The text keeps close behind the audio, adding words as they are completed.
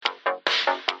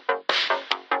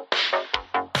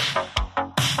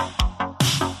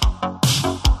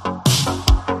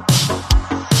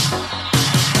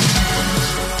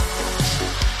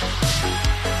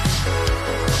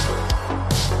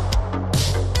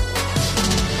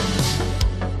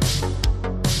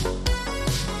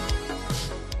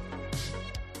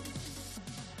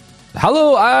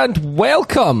Hello and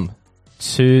welcome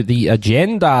to the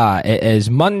agenda. It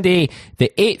is Monday,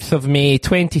 the 8th of May,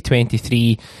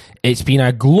 2023. It's been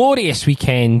a glorious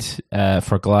weekend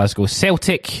for Glasgow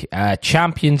Celtic,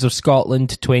 champions of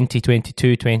Scotland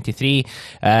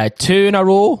 2022-23. 2 in a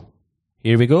row.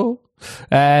 Here we go.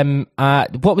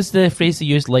 What was the phrase they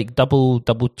used? Like double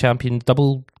champion,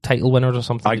 double title winners or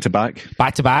something? Back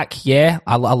to back. Yeah,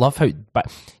 I love how, but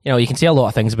you can say a lot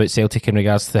of things about Celtic in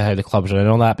regards to how the clubs are and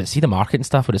all that, but see the market and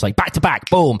stuff where it's like back to back,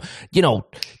 boom,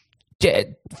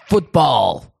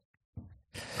 football.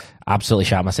 Absolutely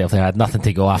shat myself there. I had nothing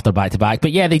to go after back to back,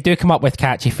 but yeah, they do come up with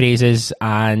catchy phrases,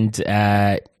 and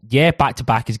back to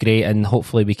back is great, and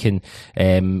hopefully we can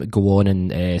go on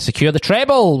and secure the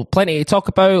treble. Plenty to talk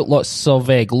about, lots of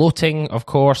gloating, of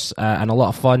course, and a lot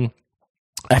of fun.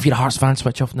 If you're a Hearts fan,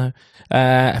 switch off now.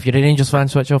 If you're a Rangers fan,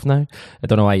 switch off now. I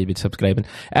don't know why you'd be subscribing.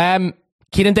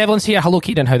 Kieran Devlin's here. Hello,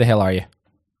 Kieran. How the hell are you?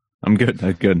 I'm good.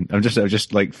 I was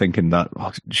just like thinking that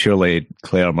surely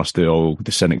Claire must do all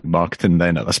the cynic marketing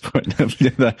then at this point.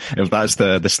 if that's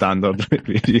the standard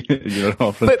you're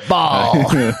offering. Football.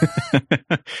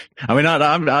 I mean,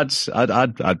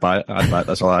 I'd buy it.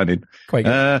 That's all I need. Quite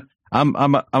good. I'm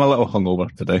a little hungover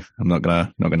today. I'm not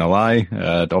gonna lie.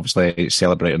 Obviously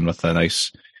celebrating with a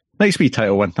nice wee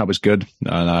title win. That was good.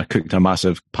 And I cooked a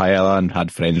massive paella and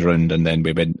had friends around, and then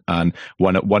we went and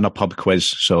won a pub quiz.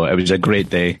 So it was a great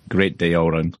day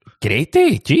all round. Great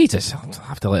day? Jesus, you'll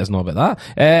have to let us know about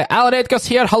that. Alan Edgar's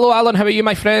here. Hello, Alan. How are you,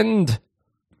 my friend?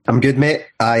 I'm good, mate.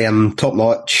 I am top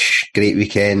notch. Great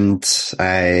weekend.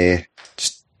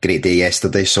 Just great day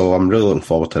yesterday. So I'm really looking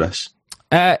forward to this.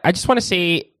 I just want to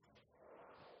say,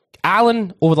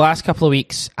 Alan, over the last couple of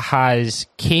weeks, has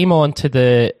came on to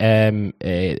the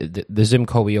Zoom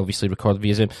call. We obviously record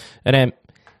via Zoom, and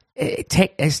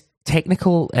his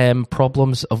technical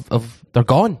problems of they're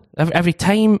gone every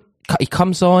time he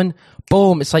comes on.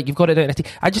 Boom! It's like you've got it down.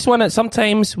 I just want to.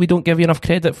 Sometimes we don't give you enough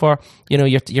credit for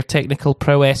your technical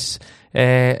prowess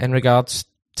in regards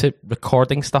to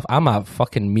recording stuff. I'm a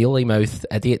fucking mealy mouth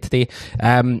idiot today.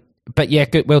 But yeah,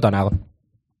 good. Well done, Alan.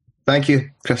 Thank you,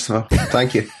 Christopher.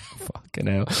 Thank you. Fucking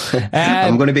hell.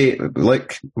 I'm going to be,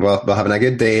 we're having a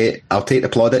good day. I'll take the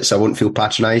plaudits. I won't feel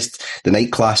patronised. The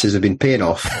night classes have been paying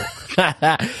off.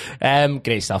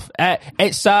 Great stuff.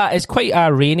 It's quite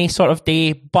a rainy sort of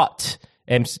day, but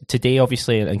today,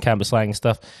 obviously, in Cambuslang and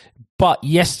stuff. But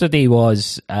yesterday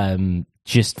was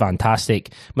just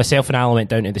fantastic. Myself and Alan went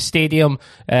down to the stadium.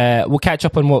 We'll catch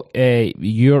up on what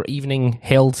your evening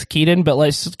held, Kieran, but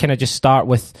let's kind of just start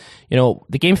with,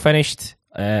 the game finished.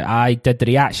 I did the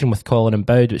reaction with Colin and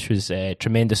Boud, which was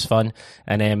tremendous fun,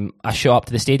 and I shot up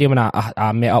to the stadium and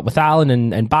I met up with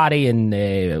Alan and Barry and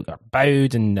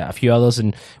Boud and a few others,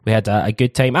 and we had a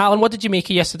good time. Alan, what did you make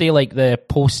of yesterday, like the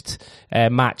post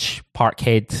match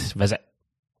Parkhead visit?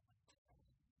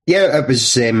 Yeah, it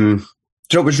was it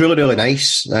was really, really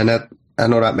nice, and I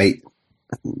know that might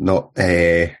not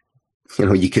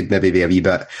you could maybe be a wee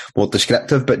bit more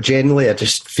descriptive, but generally I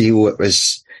just feel it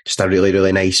was just a really,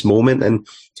 really nice moment. And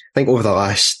I think over the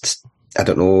last, I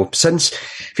don't know, since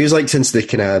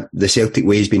the Celtic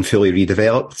way has been fully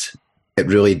redeveloped, it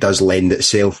really does lend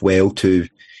itself well to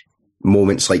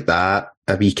moments like that,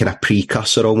 a wee kind of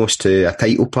precursor almost to a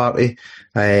title party.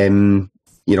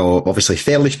 Obviously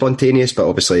fairly spontaneous, but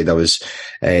obviously there was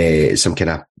some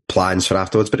kind of plans for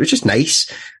afterwards, but it was just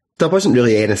nice. There wasn't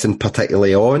really anything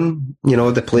particularly on.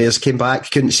 The players came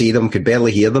back, couldn't see them, could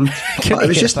barely hear them. But it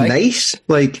was just nice.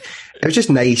 It was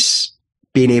just nice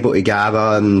being able to gather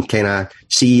and kind of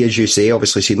see, as you say,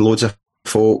 obviously seen loads of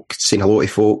folk, seen hello to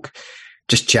folk,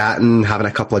 just chatting, having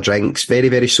a couple of drinks, very,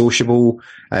 very sociable.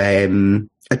 It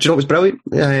was brilliant.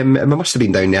 I must have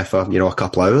been down there for, a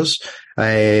couple of hours.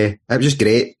 It was just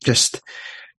great. Just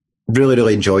really,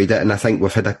 really enjoyed it, and I think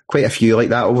we've had quite a few like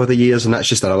that over the years, and that's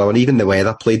just another one. Even the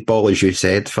weather played ball, as you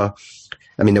said. The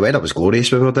weather was glorious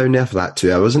when we were down there for that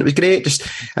 2 hours, and it was great. Just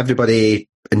everybody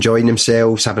enjoying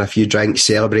themselves, having a few drinks,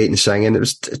 celebrating, singing. It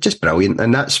was just brilliant,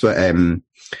 and that's what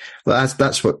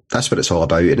that's what it's all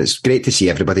about. And it's great to see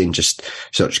everybody in just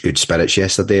such good spirits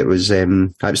yesterday. It was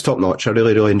top notch. I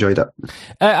really, really enjoyed it.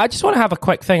 I just want to have a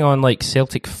quick thing on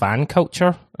Celtic fan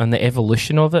culture and the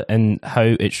evolution of it, and how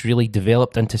it's really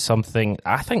developed into something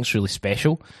I think is really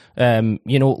special. There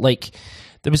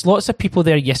was lots of people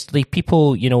there yesterday,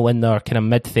 people, in their kind of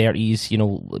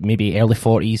mid-30s, maybe early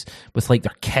 40s, with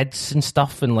their kids and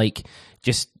stuff, and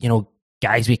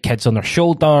guys with kids on their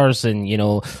shoulders, and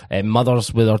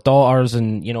mothers with their daughters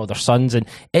and their sons, and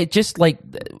it just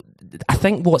I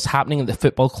think what's happening at the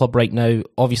football club right now,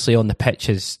 obviously on the pitch,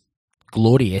 is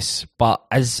glorious, but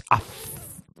as a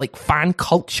like fan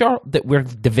culture that we're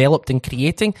developed and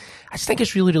creating. I just think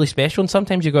it's really, really special. And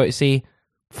sometimes you got to say,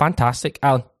 fantastic,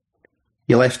 Alan.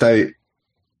 You left out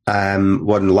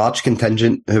one large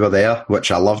contingent who were there,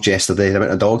 which I loved yesterday, the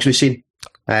amount of dogs we've seen.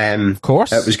 Of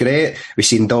course. It was great. We've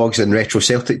seen dogs in retro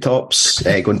Celtic tops,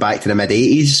 going back to the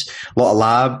mid-80s, a lot of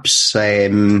labs.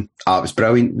 It was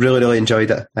brilliant. Really, really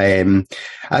enjoyed it.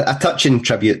 A touching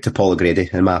tribute to Paul O'Grady,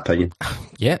 in my opinion.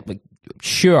 Yeah,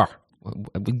 sure.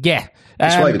 Yeah.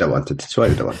 That's what I would have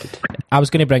wanted. I was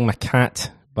going to bring my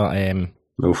cat, but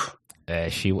Oof.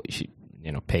 she,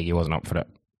 Peggy wasn't up for it.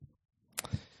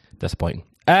 Disappointing.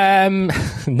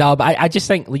 No, but I just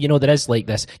think, there is like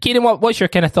this. Kieran, what's your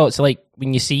kind of thoughts like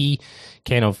when you see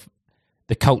kind of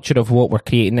the culture of what we're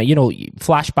creating?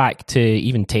 Flashback to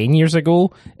even 10 years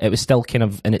ago, it was still kind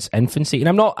of in its infancy.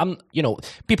 And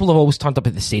people have always turned up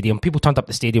at the stadium. People turned up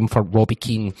the stadium for Robbie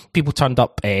Keane. People turned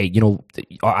up, I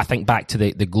think back to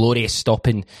the glorious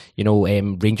stopping,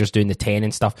 Rangers doing the 10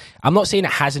 and stuff. I'm not saying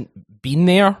it hasn't been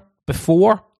there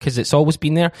before, because it's always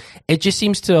been there. It just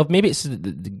seems to have, maybe it's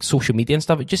the social media and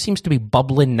stuff, it just seems to be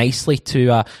bubbling nicely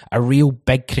to a real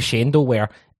big crescendo where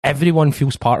everyone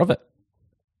feels part of it.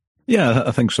 Yeah,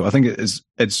 I think so. I think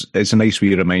it's a nice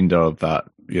wee reminder of that,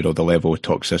 the level of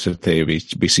toxicity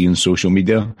we see in social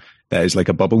media. That is like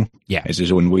a bubble. Yeah. It's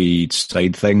its own wee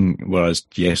side thing, whereas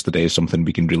yesterday is something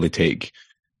we can really take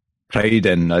pride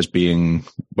in as being,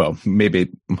 well, maybe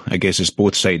I guess it's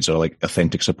both sides are like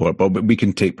authentic support, but we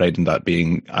can take pride in that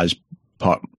being as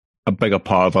a bigger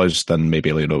part of us than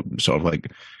maybe sort of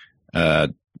like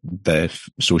the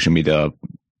social media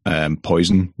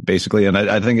poison, basically. And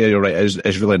I think you're right.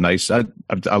 It's really nice. I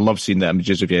love seeing the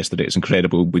images of yesterday. It's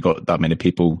incredible. We got that many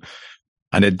people,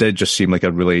 and it did just seem like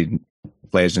a really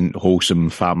pleasant, wholesome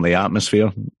family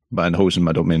atmosphere. But in wholesome,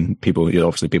 I don't mean people.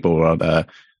 Obviously, people were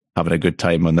having a good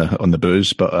time on the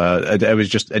booze, but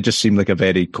it just seemed like a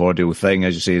very cordial thing.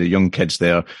 As you say, the young kids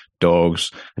there, dogs.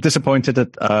 I'm disappointed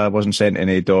that I wasn't sent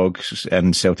any dogs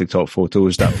in Celtic top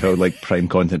photos. That felt like prime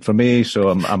content for me, so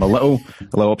I'm a little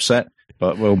upset.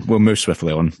 But we'll move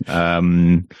swiftly on.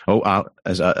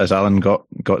 Has Alan got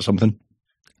something?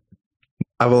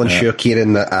 I will ensure,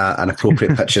 Kieran, that an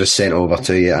appropriate picture is sent over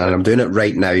to you, and I'm doing it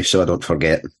right now so I don't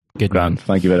forget. Good man.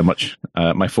 Thank you very much.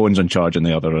 My phone's on charge in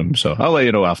the other room, so I'll let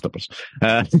you know afterwards.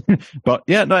 But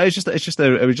yeah, no, it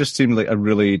just seemed like a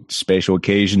really special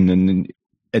occasion, and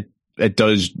it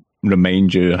does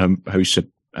remind you how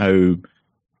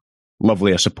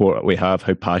lovely a support we have,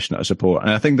 how passionate a support.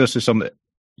 And I think this is something.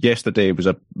 Yesterday was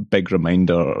a big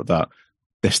reminder that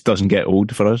this doesn't get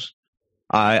old for us.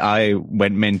 I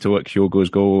went mental at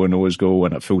Kyogo's goal and O's goal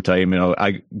and at full time.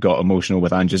 I got emotional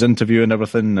with Ange's interview and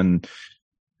everything. And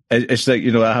it's like,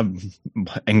 I have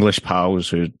English pals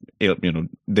who,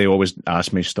 they always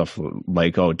ask me stuff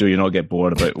like, "Oh, do you not get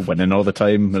bored about winning all the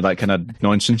time?" or that kind of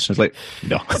nonsense. I was like,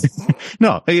 no,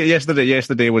 no.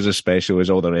 Yesterday was as special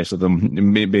as all the rest of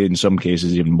them. Maybe in some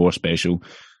cases even more special.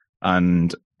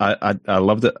 And I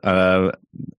loved it. I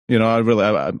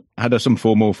had some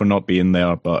FOMO for not being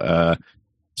there, but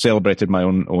celebrated my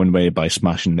own way by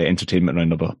smashing the entertainment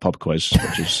round of a pub quiz,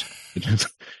 which is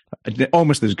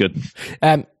almost as good.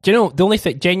 Do you know, the only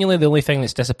thing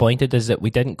that's disappointed is that we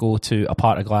didn't go to a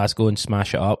part of Glasgow and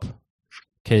smash it up,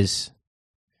 because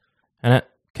that's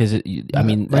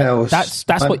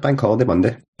what bank holiday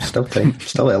Monday. Still time,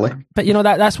 still early. But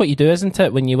that's what you do, isn't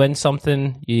it? When you win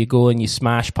something, you go and you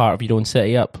smash part of your own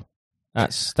city up.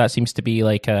 That seems to be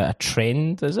like a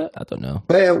trend, is it? I don't know.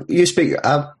 Well, you speak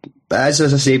as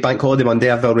I say, bank holiday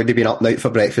Monday. I've already been up and out for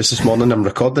breakfast this morning. I'm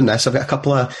recording this. I've got a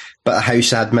couple of bit of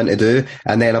house admin to do,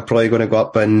 and then I'm probably going to go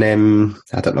up and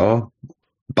I don't know,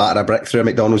 batter a brick through a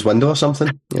McDonald's window or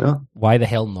something. Why the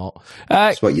hell not?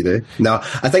 That's what you do. No,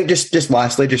 I think just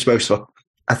lastly,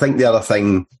 I think the other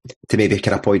thing to maybe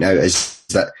kind of point out is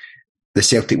that the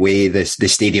Celtic way, the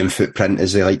stadium footprint,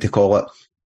 as they like to call it,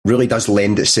 really does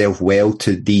lend itself well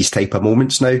to these type of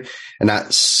moments now. And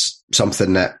that's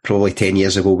something that probably 10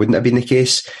 years ago wouldn't have been the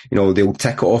case. The old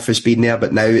ticket office being there,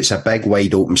 but now it's a big,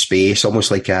 wide open space,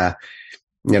 almost like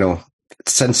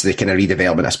since the kind of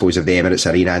redevelopment, I suppose, of the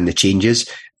Emirates Arena and the changes,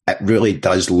 it really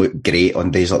does look great on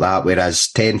days like that.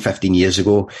 Whereas 10, 15 years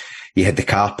ago, you had the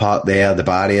car park there, the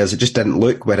barriers, it just didn't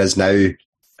look. Whereas now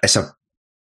it's a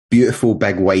beautiful,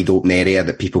 big, wide open area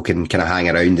that people can kind of hang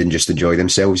around and just enjoy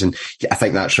themselves. And I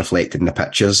think that's reflected in the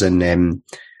pictures. And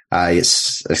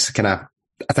it's kind of,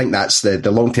 I think that's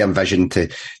the long-term vision, to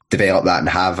develop that and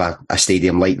have a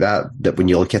stadium like that when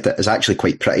you look at it is actually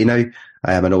quite pretty now.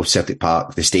 I know Celtic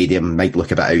Park, the stadium might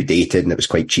look a bit outdated and it was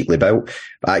quite cheaply built,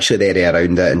 but actually the area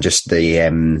around it and just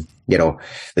the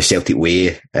the Celtic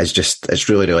way is it's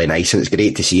really, really nice, and it's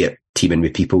great to see it teaming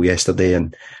with people yesterday.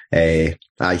 And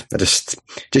just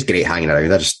great hanging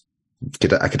around.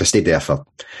 I could have stayed there for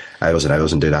hours and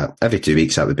hours and do that every 2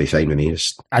 weeks. That would be fine with me.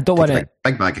 I don't want to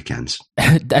big bag of cans.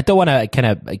 I don't want to kind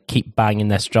of keep banging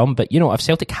this drum, but if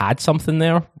Celtic had something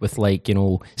there with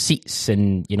seats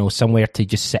and somewhere to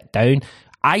just sit down,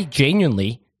 I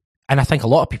genuinely, and I think a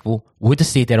lot of people would have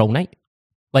stayed there all night.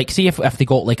 Like, see if they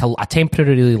got a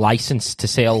temporary license to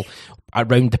sell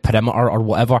around the perimeter or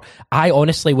whatever, I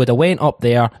honestly would have went up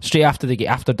there straight after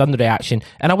done the reaction,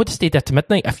 and I would have stayed there to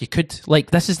midnight if you could.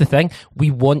 Like, this is the thing, we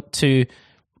want to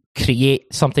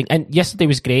create something, and yesterday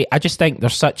was great. I just think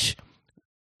there's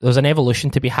an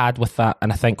evolution to be had with that,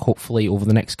 and I think hopefully over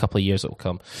the next couple of years it will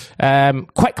come.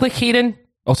 Quickly, Kieran.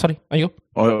 Oh, sorry, are you?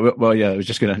 Oh, well, yeah, I was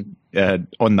just going to,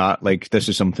 on that, this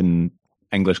is something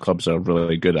English clubs are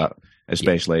really good at.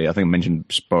 Especially, I think I mentioned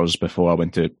Spurs before.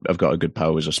 I've got a good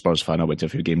pal who's a Spurs fan. I went to a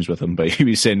few games with him, but he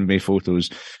was sending me photos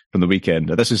from the weekend.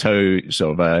 This is how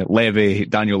Daniel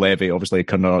Levy, obviously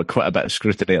under quite a bit of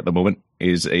scrutiny at the moment.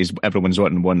 Everyone's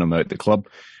wanting him out the club.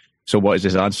 So what is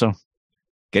his answer?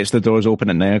 Gets the doors open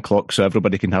at 9 o'clock so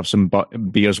everybody can have some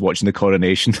beers watching the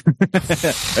coronation,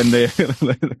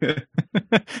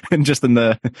 and just in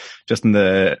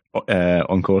the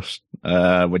on-course,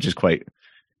 which is quite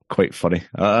funny.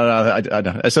 I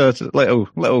know. It's a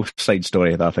little side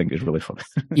story that I think is really funny.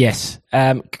 Yes.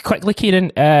 Quickly,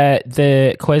 Kieran,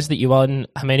 the quiz that you won,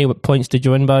 how many points did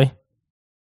you win by?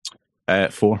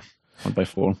 4. Won by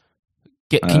 4.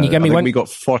 Can you give me one? We got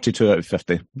 42 out of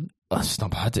 50. That's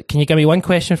not bad. Can you give me one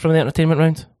question from the entertainment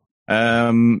round?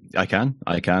 I can.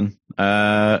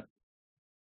 What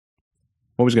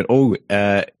was it? Oh,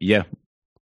 yeah.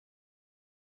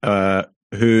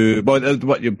 You'll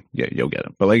get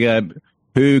it. But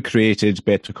who created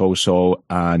Better Call Saul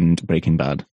and Breaking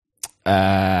Bad?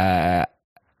 As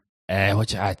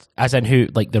in who?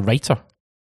 Like the writer,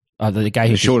 the guy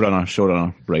who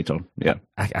showrunner, writer. Yeah,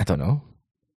 I don't know.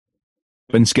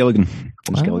 Vince Gilligan.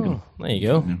 There you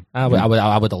go. Yeah. I would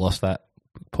have lost that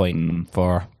point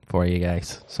for you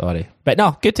guys. Sorry, but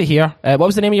no, good to hear. What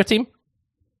was the name of your team?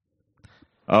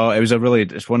 Oh,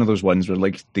 it's one of those ones where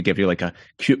they give you a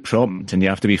cute prompt and you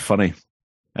have to be funny.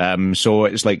 So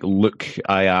it's look,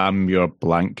 I am your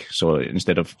blank. So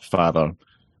instead of father,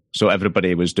 so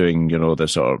everybody was doing,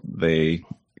 the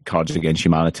Cards Against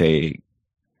Humanity.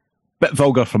 Bit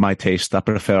vulgar for my taste. I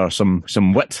prefer some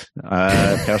wit,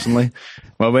 personally.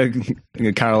 Well,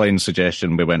 Caroline's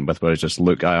suggestion we went with was just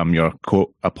look, I am your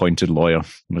appointed lawyer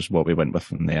was what we went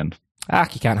with in the end.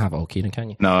 You can't have it all, Kieran,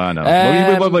 can you? No, I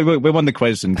know. We won the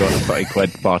quiz and got a 30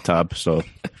 quid bar tab, so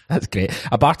that's great.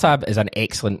 A bar tab is an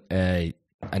excellent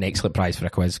prize for a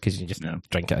quiz because you just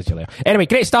drink it as you're there. Anyway,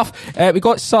 great stuff. We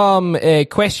got some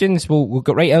questions. We'll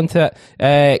get right into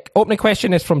it. Opening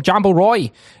question is from Jambo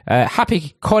Roy.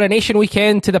 Happy Coronation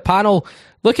Weekend to the panel.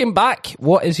 Looking back,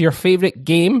 what is your favourite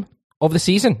game of the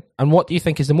season, and what do you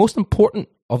think is the most important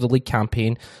of the league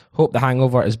campaign? Hope the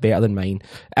hangover is better than mine.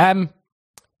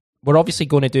 We're obviously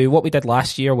going to do what we did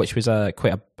last year, which was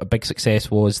quite a big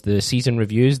success, was the season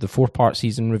reviews, the 4-part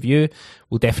season review.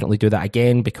 We'll definitely do that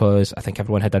again because I think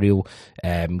everyone had a real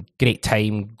great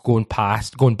time going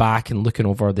back and looking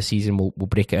over the season. We'll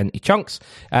break it into chunks.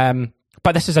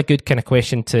 But this is a good kind of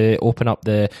question to open up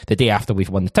the day after we've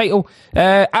won the title.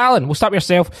 Alan, we'll start with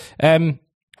yourself.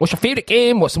 What's your favourite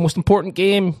game? What's the most important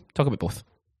game? Talk about both.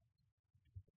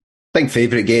 I think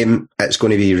favourite game, it's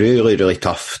going to be really, really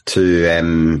tough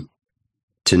to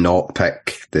not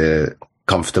pick the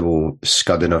comfortable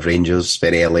scudding of Rangers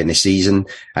very early in the season,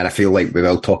 and I feel like we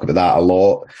will talk about that a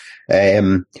lot.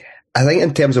 I think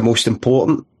in terms of most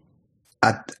important,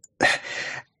 I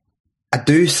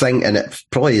do think, and it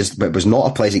probably it was not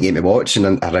a pleasant game to watch,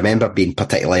 and I remember being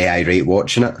particularly irate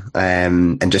watching it,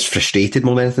 and just frustrated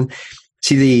more than anything.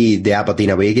 See the Aberdeen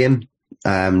away game,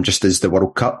 just as the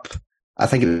World Cup. I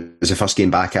think it was the first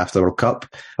game back after the World Cup.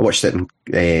 I watched it in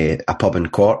a pub in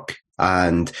Cork,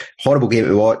 and horrible game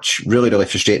to watch. Really, really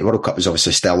frustrating. The World Cup was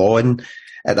obviously still on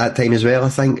at that time as well, I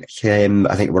think. I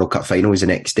think the World Cup final was the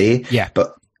next day. Yeah.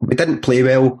 But we didn't play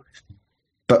well,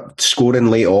 but scoring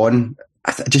late on,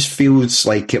 it just feels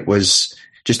like it was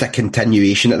just a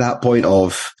continuation at that point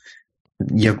of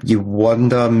you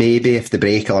wonder maybe if the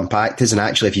break will impact us, and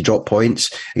actually if you drop points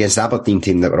against the Aberdeen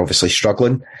team that were obviously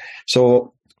struggling.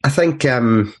 So I think I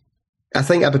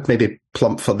would maybe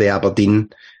plump for the Aberdeen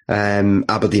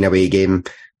away game.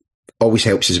 Always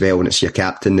helps as well when it's your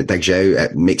captain that digs you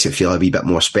out. It makes it feel a wee bit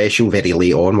more special very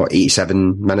late on,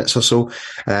 87 minutes or so. So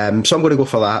I'm going to go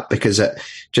for that because it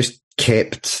just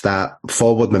kept that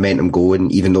forward momentum going,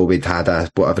 even though we'd had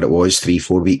a, whatever it was,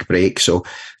 3-4 week break. So,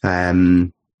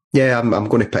 I'm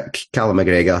going to pick Callum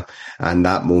McGregor, and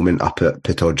that moment up at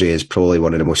Pittodrie is probably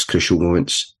one of the most crucial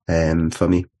moments for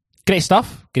me. Great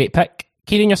stuff. Great pick.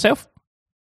 Kieran, yourself?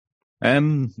 I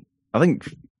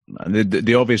think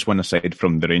the obvious one, aside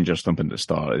from the Rangers thumping at the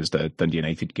start, is the Dundee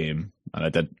United game, and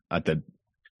I did.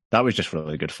 That was just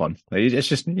really good fun. It's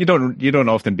just you don't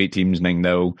often beat teams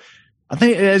 9-0. I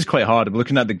think it is quite hard. I'm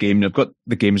looking at the game. I've got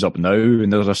the games up now,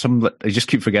 and there's some. I just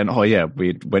keep forgetting. Oh yeah,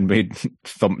 when we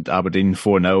thumped Aberdeen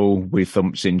 4-0, we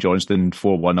thumped St Johnstone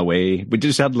 4-1 away. We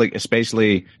just had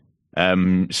especially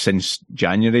since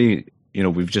January.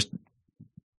 We've just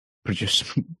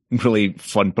produced really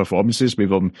fun performances.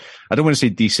 We've I don't want to say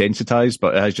desensitized,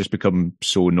 but it has just become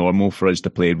so normal for us to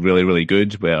play really, really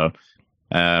good. Where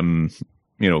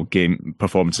game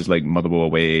performances like Motherwell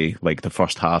away, like the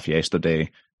first half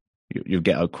yesterday, you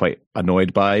get quite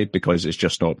annoyed by, because it's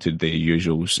just not to the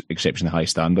usual exceptionally high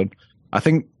standard. I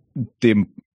think a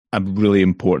really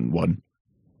important one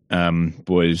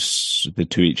was the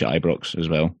 2-each at Ibrox as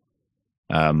well.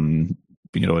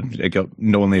 It got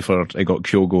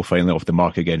Kyogo finally off the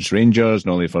mark against Rangers,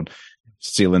 not only for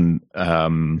sealing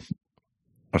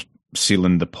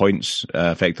the points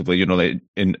effectively,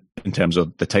 in terms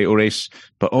of the title race,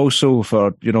 but also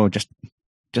for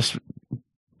just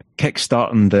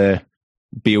kick-starting the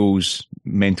Bale's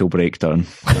mental breakdown.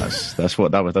 That's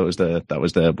what that was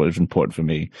what was important for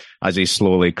me, as he's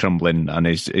slowly crumbling and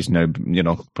is now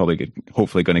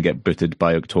hopefully going to get booted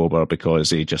by October because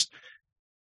he just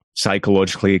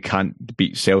psychologically can't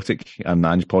beat Celtic and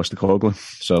Ange Postecoglou.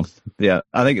 So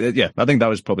I think that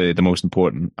was probably the most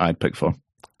important I'd pick for.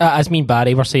 As me and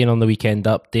Barry were saying on the weekend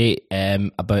update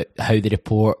about how they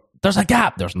report, there's a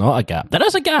gap. There's not a gap. There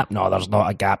is a gap. No, there's not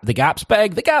a gap. The gap's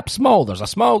big. The gap's small. There's a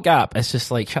small gap. It's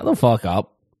just like, shut the fuck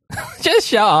up. Just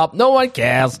shut up. No one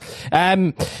cares.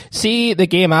 See, the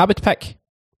game I would pick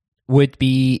would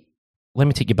be, let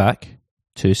me take you back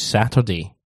to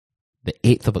Saturday, the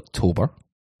 8th of October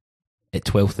at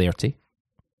 12:30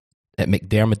 at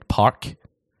McDermott Park.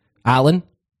 Alan,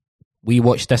 we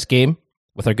watched this game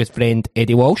with our good friend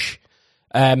Eddie Walsh.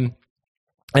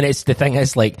 And it's the thing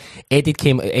is,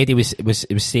 Eddie was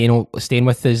staying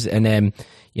with us, and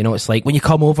it's like, when you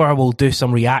come over, we'll do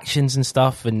some reactions and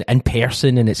stuff, and in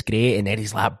person, and it's great. And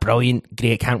Eddie's like, brilliant,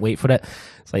 great, can't wait for it.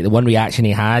 It's like the one reaction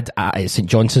he had, St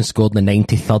Johnstone scored in the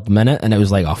 93rd minute, and it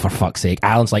was like, oh, for fuck's sake.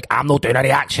 Alan's like, I'm not doing a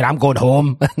reaction, I'm going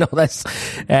home, and all this.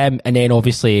 And then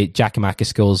obviously Giakoumakis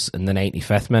scores in the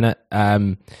 95th minute.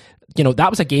 That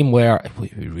was a game where we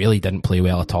really didn't play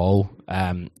well at all,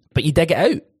 but you dig it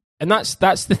out. And that's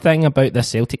the thing about this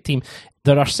Celtic team.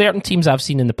 There are certain teams I've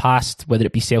seen in the past, whether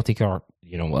it be Celtic or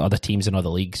other teams in other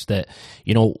leagues, that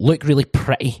look really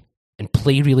pretty and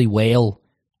play really well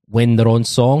when they're on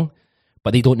song, but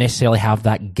they don't necessarily have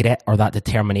that grit or that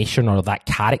determination or that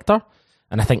character.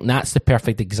 And I think that's the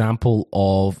perfect example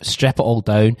of strip it all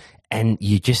down, and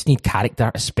you just need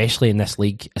character, especially in this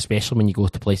league, especially when you go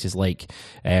to places like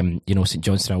St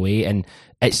Johnstone away. And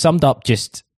it summed up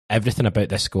just everything about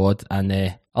this squad, and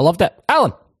I loved it.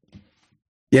 Alan?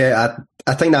 Yeah,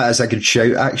 I think that is a good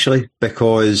shout, actually,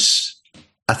 because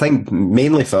I think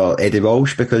mainly for Eddie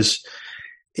Walsh, because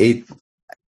if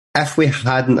we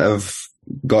hadn't have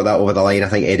got that over the line, I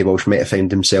think Eddie Walsh might have found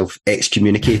himself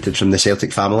excommunicated from the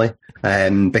Celtic family,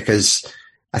 because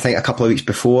I think a couple of weeks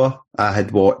before I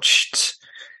had watched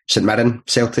St Mirren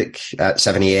Celtic at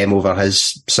 7am over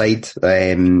his side,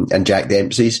 and Jack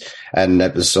Dempsey's, and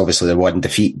it was obviously the one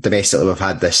defeat domestically we've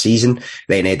had this season.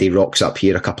 Then Eddie rocks up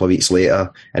here a couple of weeks later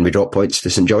and we drop points to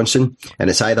St Johnstone, and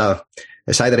it's either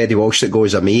Eddie Walsh that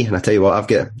goes or me. And I tell you what, I've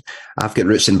got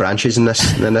roots and branches in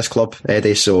this club,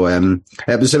 Eddie. So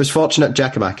it was fortunate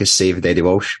Giakoumakis saved Eddie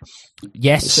Walsh.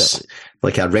 Yes, it's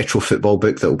like a retro football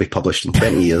book that will be published in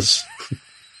 20 years.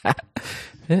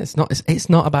 It's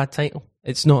not a bad title.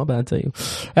 It's not a bad title.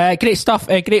 Great stuff.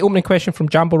 Great opening question from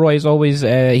Jambo Roy, as always.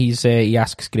 He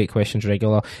asks great questions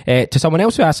regular. To someone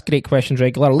else who asks great questions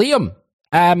regular, Liam.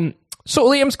 So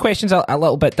Liam's question's a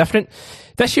little bit different.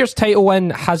 This year's title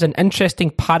win has an interesting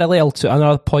parallel to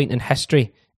another point in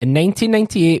history. In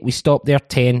 1998, we stopped their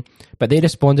 10, but they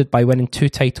responded by winning 2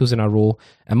 titles in a row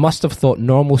and must have thought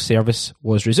normal service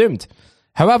was resumed.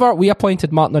 However, we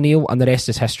appointed Martin O'Neill and the rest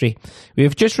is history. We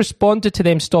have just responded to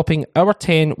them stopping our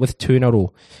 10 with 2 in a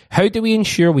row. How do we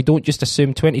ensure we don't just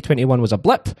assume 2021 was a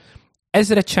blip? Is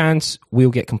there a chance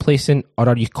we'll get complacent, or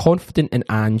are you confident in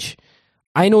Ange?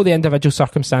 I know the individual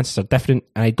circumstances are different,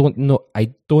 and I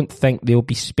don't think they'll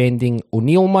be spending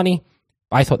O'Neill money,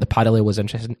 I thought the parallel was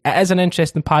interesting. It is an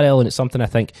interesting parallel, and it's something I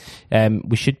think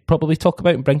we should probably talk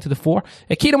about and bring to the fore.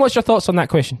 Kieran, what's your thoughts on that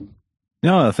question?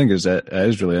 No, I think it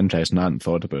is really interesting. I hadn't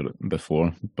thought about it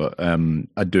before, but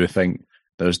I do think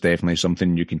there's definitely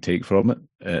something you can take from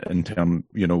it in terms,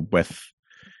 with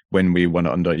when we won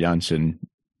it under Janssen,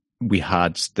 we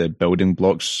had the building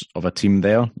blocks of a team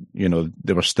there.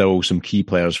 There were still some key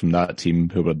players from that team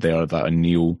who were there that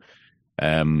O'Neill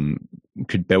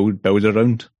could build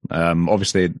around.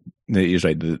 Obviously, he's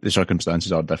right. The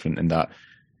circumstances are different in that.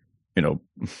 We're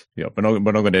not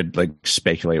going to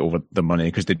speculate over the money,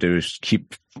 because they do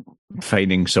keep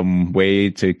finding some way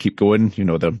to keep going.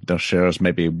 Their shares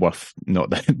may be worth not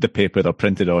the paper they're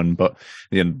printed on, but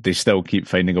they still keep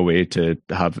finding a way to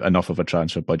have enough of a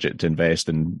transfer budget to invest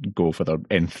and go for their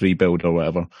N3 build or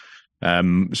whatever.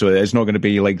 So it's not going to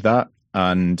be like that.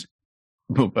 And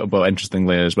well,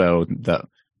 interestingly as well, that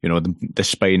the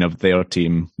spine of their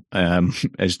team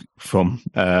is from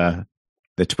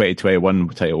the 2021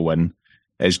 title win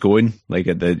is going.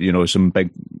 Some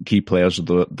big key players of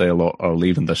the lot are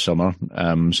leaving this summer.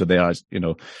 So they are,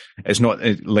 it's not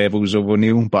at levels of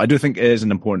O'Neill, but I do think it is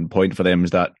an important point for them,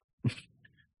 is that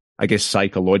I guess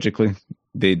psychologically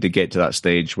they get to that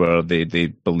stage where they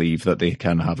believe that they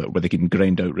can have it, where they can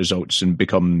grind out results and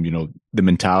become, the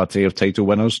mentality of title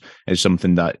winners is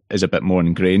something that is a bit more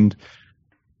ingrained.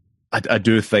 I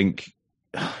do think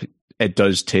it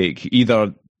does take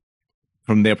either,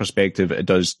 from their perspective, it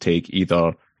does take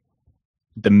either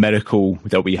the miracle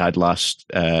that we had last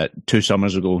 2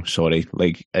 summers ago,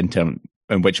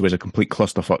 in which was a complete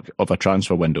clusterfuck of a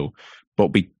transfer window,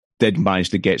 but we did manage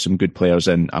to get some good players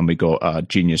in, and we got a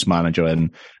genius manager in,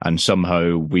 and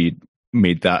somehow we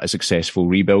made that a successful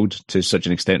rebuild to such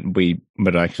an extent we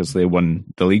miraculously won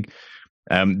the league.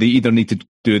 They either need to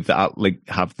do that,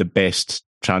 have the best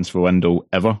transfer window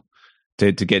ever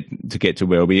to get to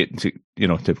where we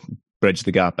to bridge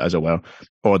the gap, as it were,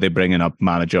 or they bring in a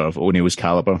manager of O'Neill's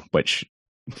caliber, which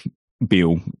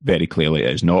Beale very clearly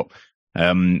is not.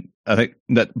 I think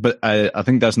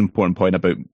that's an important point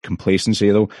about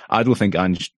complacency, though. I don't think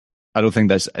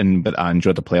that's in with Ange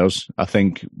or the players. I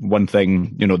think one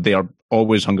thing, they are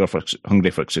always hungry for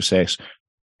success.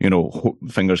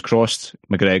 Fingers crossed,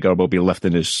 McGregor will be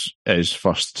lifting his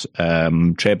first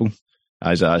treble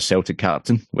as a Celtic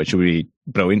captain, which will be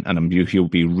brilliant, and I'm sure he'll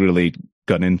be really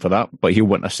gunning for that. But he'll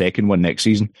want a second one next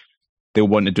season. They'll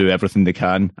want to do everything they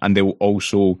can, and they'll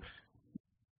also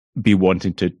be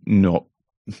wanting to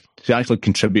actually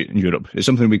contribute in Europe. It's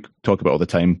something we talk about all the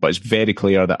time, but it's very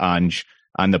clear that Ange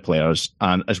and the players,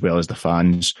 and as well as the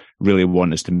fans, really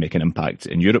want us to make an impact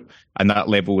in Europe. And that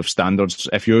level of standards,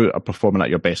 if you are performing at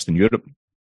your best in Europe,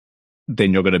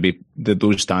 then you're going to be,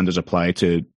 those standards apply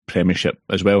to Premiership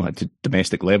as well, at the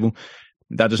domestic level.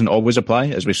 That doesn't always apply,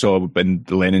 as we saw in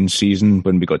the Lennon season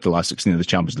when we got to the last 16 of the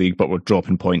Champions League, but we're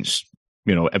dropping points,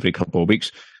 every couple of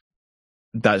weeks.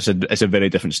 It's a very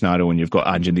different scenario when you've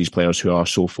got Ange and these players who are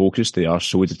so focused, they are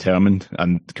so determined,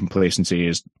 and complacency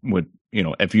is,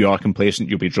 if you are complacent,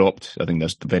 you'll be dropped. I think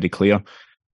that's very clear.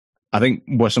 I think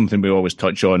what's something we always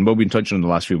touch on, we've been touching on the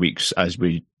last few weeks as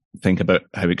we think about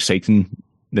how exciting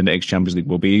the next Champions League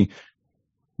will be.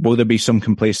 Will there be some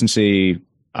complacency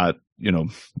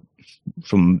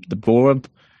from the board,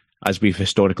 as we've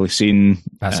historically seen?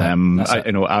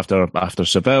 After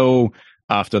Seville,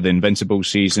 after the Invincible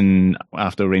season,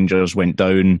 after Rangers went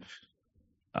down,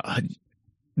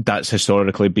 that's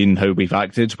historically been how we've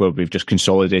acted, where we've just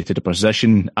consolidated a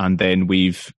position and then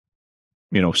we've,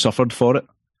 suffered for it.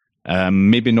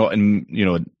 Maybe not in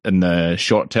the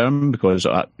short term, because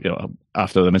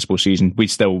after the Invincible season, we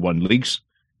still won leagues.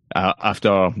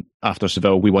 After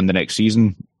Seville, we won the next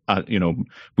season.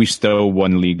 We still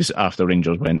won leagues after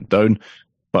Rangers went down.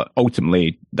 But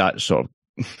ultimately, that sort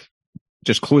of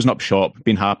just closing up shop,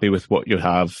 being happy with what you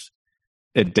have,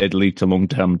 it did lead to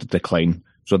long-term decline.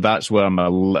 So that's where I'm a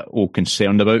little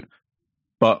concerned about.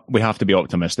 But we have to be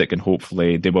optimistic, and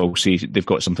hopefully they will see they've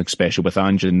got something special with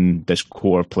Ange and this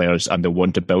core of players, and they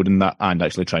want to build on that and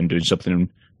actually try and do something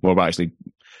where we're actually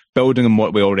building on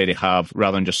what we already have,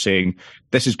 rather than just saying,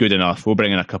 this is good enough, we'll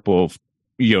bring in a couple of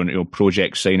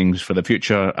project signings for the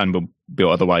future and we'll be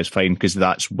otherwise fine, because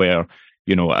that's where,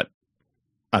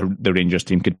 the Rangers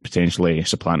team could potentially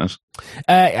supplant us.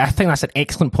 I think that's an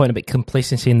excellent point about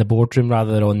complacency in the boardroom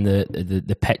rather than on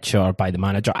the pitch or by the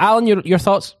manager. Alan, your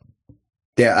thoughts?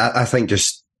 Yeah, I think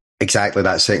just exactly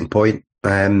that second point.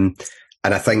 And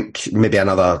I think maybe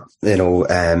another,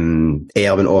 element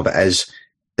of it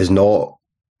is not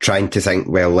trying to think,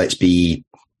 well, let's be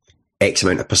X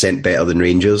amount of % better than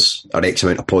Rangers or X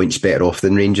amount of points better off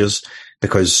than Rangers,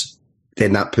 because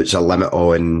then that puts a limit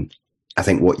on I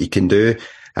think what you can do.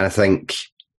 And I think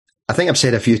I've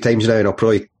said a few times now, and I'll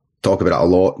probably talk about it a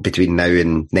lot between now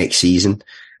and next season.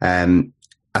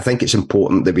 I think it's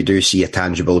important that we do see a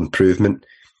tangible improvement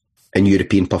in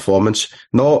European performance,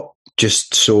 not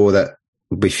just so that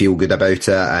we feel good about it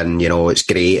and, it's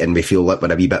great and we feel like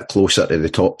we're a wee bit closer to the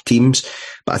top teams.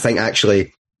 But I think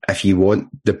actually, if you want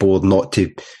the board not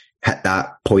to hit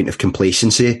that point of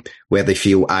complacency where they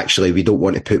feel actually we don't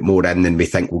want to put more in than we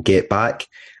think we'll get back,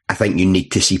 I think you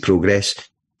need to see progress,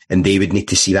 and they would need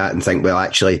to see that and think, well,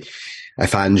 actually,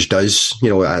 if Ange does,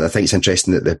 I think it's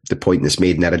interesting that the point that's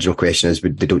made in the original question is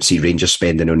they don't see Rangers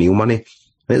spending O'Neill money. I think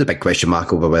there's a big question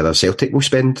mark over whether Celtic will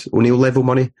spend O'Neill level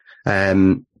money.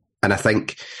 And I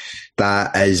think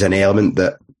that is an element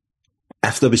that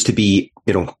if there was to be,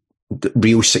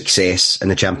 real success in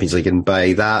the Champions League, and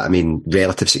by that I mean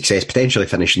relative success, potentially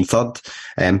finishing third,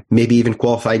 maybe even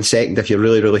qualifying second if you're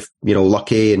really, really,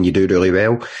 lucky and you do really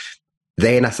well,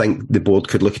 then I think the board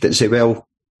could look at it and say, well,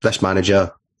 this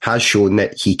manager has shown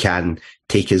that he can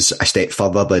take us a step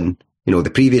further than, the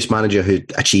previous manager who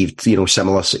achieved,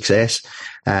 similar success.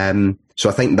 So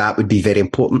I think that would be very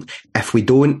important. If we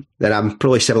don't, then I'm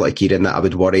probably similar to Kieran that I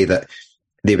would worry that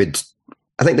they would.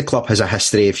 I think the club has a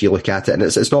history, if you look at it, and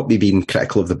it's not me being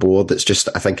critical of the board. It's just,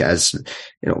 I think it is,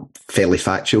 fairly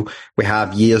factual. We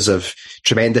have years of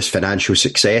tremendous financial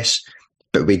success,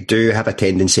 but we do have a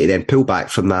tendency to then pull back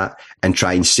from that and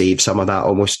try and save some of that,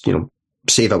 almost,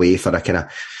 save away for a kind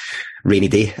of rainy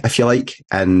day, if you like.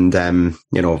 And,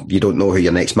 you don't know who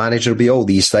your next manager will be, all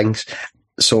these things.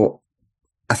 So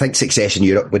I think success in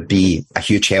Europe would be a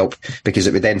huge help, because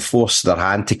it would then force their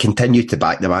hand to continue to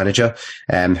back the manager,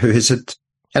 who has had,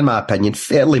 in my opinion,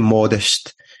 fairly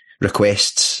modest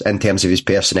requests in terms of his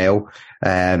personnel,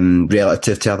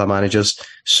 relative to other managers.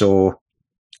 So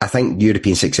I think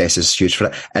European success is huge for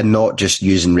it, and not just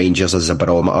using Rangers as a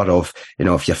barometer of,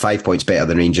 if you're 5 points better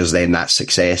than Rangers, then that's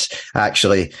success.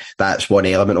 Actually, that's one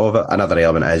element of it. Another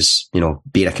element is,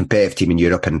 being a competitive team in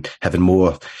Europe and having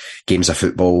more games of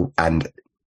football. And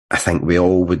I think we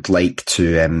all would like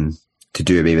to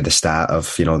do away with the stat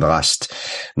of, the last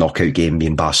knockout game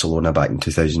being Barcelona back in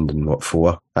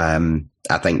 2004.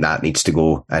 I think that needs to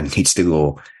go, and needs to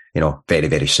go, very,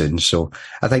 very soon. So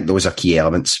I think those are key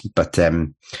elements. But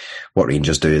what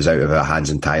Rangers do is out of our hands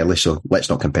entirely. So let's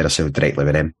not compare ourselves directly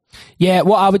with them. Yeah,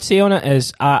 what I would say on it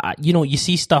is, you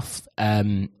see stuff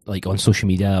like on social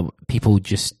media, people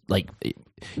just like,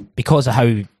 because of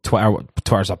how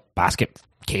Twitter's a basket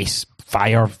case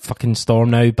fire fucking storm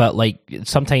now, but like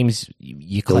sometimes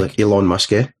you click Elon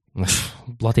Musk, eh?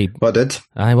 Bloody what did?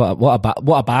 Aye,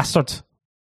 what a bastard.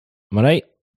 Am I right?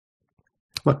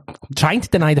 What? Trying to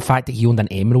deny the fact that he owned an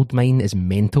emerald mine is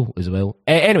mental as well.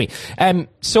 Anyway,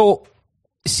 so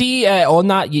see, on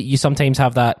that you sometimes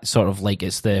have that sort of like,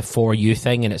 it's the for you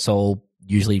thing, and it's all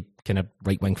usually kind of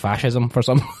right-wing fascism for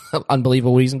some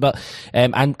unbelievable reason. But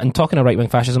and talking of right-wing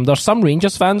fascism, there's some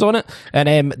Rangers fans on it, and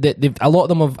a lot of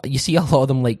them have, you see a lot of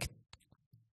them like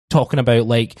talking about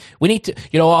like, we need to,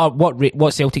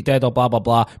 what Celtic did or blah blah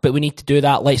blah, but we need to do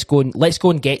that. Let's go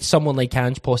and get someone like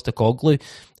Ange Postecoglou.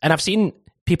 And I've seen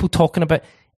people talking about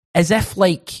as if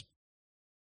like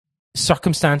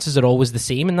circumstances are always the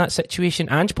same in that situation.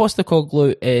 Ange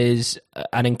Postecoglou is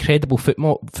an incredible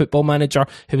football manager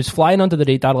who was flying under the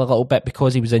radar a little bit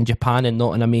because he was in Japan and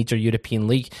not in a major European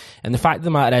league. And the fact of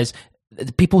the matter is,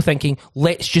 people thinking,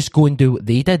 let's just go and do what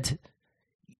they did.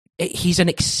 He's an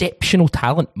exceptional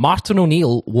talent. Martin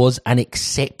O'Neill was an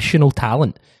exceptional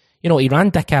talent. He ran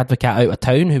Dick Advocaat out of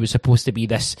town, who was supposed to be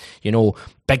this,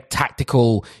 big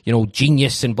tactical,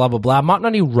 genius and blah, blah, blah. Martin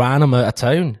O'Neill ran him out of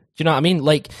town. Do you know what I mean?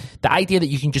 Like, the idea that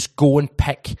you can just go and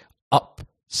pick up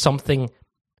something,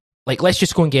 like, let's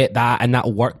just go and get that and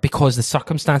that'll work because the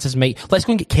circumstances might. Let's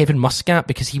go and get Kevin Muscat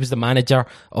because he was the manager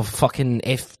of fucking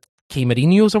FK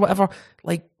Marinos or whatever.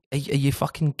 Like, are you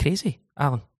fucking crazy,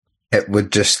 Alan? It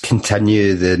would just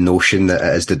continue the notion that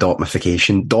it is the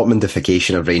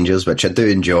Dortmundification of Rangers, which I do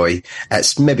enjoy.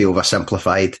 It's maybe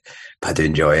oversimplified, but I do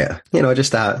enjoy it.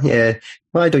 Just that, yeah.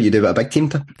 Why don't you do what a big team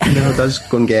does?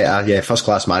 Go and get a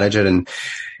first-class manager and,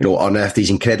 unearth these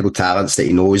incredible talents that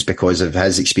he knows because of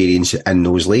his experience in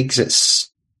those leagues. It's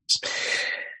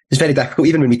very difficult,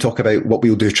 even when we talk about what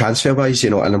we'll do transfer-wise,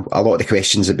 and a lot of the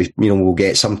questions that we'll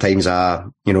get sometimes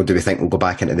are, do we think we'll go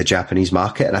back into the Japanese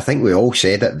market? And I think we all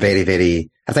said it very,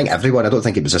 very, I think everyone, I don't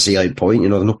think it was a salient point,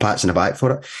 there's no pats in the back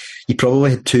for it. You probably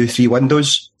had 2-3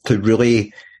 windows to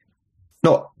really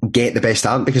not get the best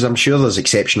talent, because I'm sure there's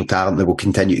exceptional talent that will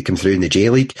continue to come through in the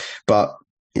J-League, but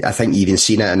I think you've even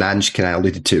seen it, and Ange kind of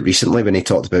alluded to it recently when he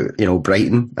talked about,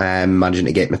 Brighton managing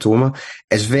to get Mitoma.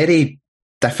 It's very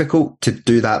difficult to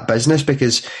do that business,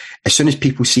 because as soon as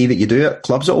people see that you do it,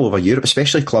 clubs all over Europe,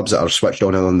 especially clubs that are switched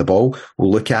on the ball,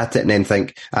 will look at it and then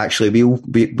think, actually, we'll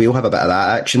have a bit of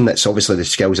that action. That's obviously, the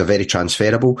skills are very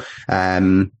transferable.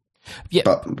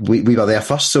 But we were there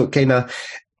first, so kind of,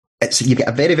 you get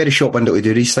a very, very short window to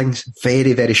do these things.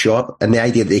 Very, very short. And the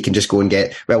idea that they can just go and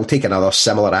get, well, we'll take another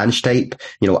similar Ange type,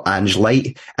 Ange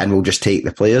light, and we'll just take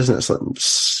the players. And it's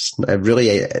like, really,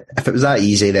 if it was that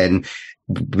easy, then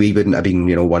we wouldn't have been,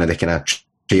 one of the kind of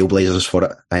trailblazers for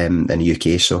it in the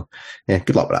UK. So, yeah,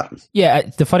 good luck with that. Yeah,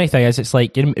 the funny thing is, it's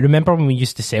like, remember when we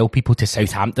used to sell people to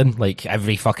Southampton, like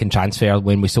every fucking transfer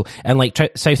when we sold, and like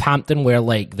Southampton were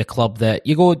like the club that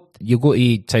you go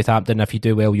to Southampton, if you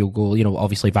do well, you'll go,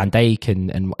 obviously Van Dijk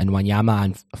and Wanyama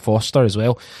and Foster as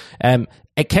well.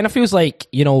 It kind of feels like,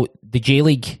 the J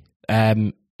League,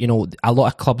 a lot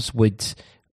of clubs would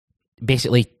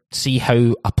basically see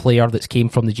how a player that's came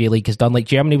from the J League has done. Like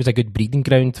Germany was a good breeding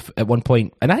ground at one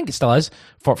point, and I think it still is,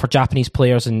 for Japanese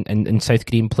players and South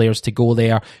Korean players to go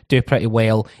there, do pretty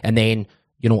well, and then,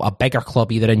 a bigger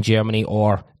club either in Germany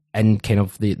or in kind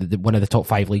of the one of the top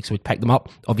 5 leagues would pick them up.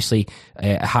 Obviously,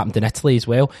 it happened in Italy as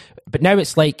well. But now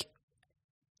it's like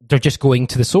they're just going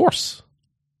to the source.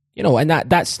 And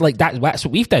that's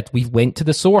what we've did. We've went to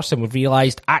the source and we've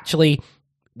realised, actually,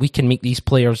 we can make these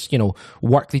players,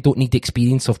 work. They don't need the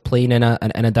experience of playing in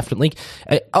a different league.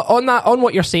 On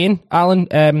what you're saying, Alan,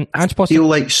 Ange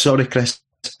Postecoglou. Sorry, Chris,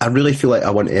 I really feel like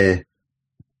I want to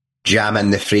jam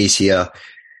in the phrase here,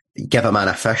 give a man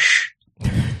a fish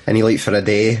and he for a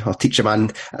day, or teach a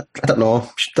man, I don't know,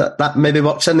 that maybe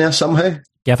works in there somehow.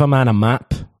 Give a man a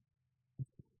map.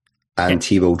 And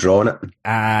he will draw on it.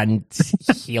 And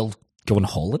he'll go on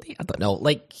holiday. I don't know,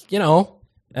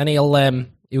 and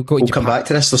he'll go. We'll come back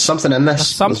to this. There's something in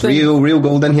this. There's real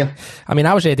gold in here. I mean,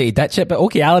 I was ready to ditch it, but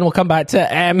okay, Alan, we'll come back to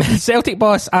it. Celtic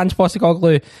boss Ange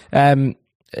Postecoglou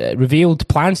revealed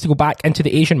plans to go back into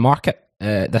the Asian market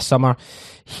this summer.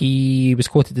 He was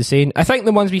quoted as saying, "I think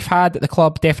the ones we've had at the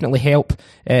club definitely help,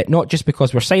 not just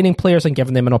because we're signing players and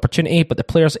giving them an opportunity, but the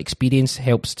players' experience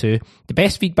helps too. The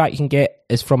best feedback you can get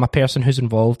is from a person who's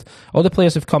involved. All the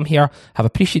players who've come here have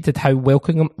appreciated how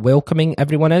welcoming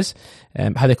everyone is,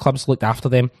 how the club's looked after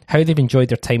them, how they've enjoyed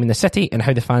their time in the city, and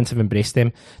how the fans have embraced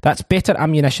them. That's better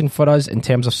ammunition for us in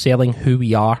terms of selling who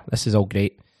we are. This is all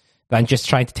great. Than just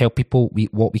trying to tell people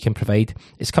what we can provide.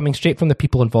 It's coming straight from the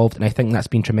people involved, and I think that's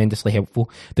been tremendously helpful.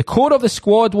 The core of the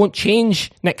squad won't change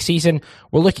next season.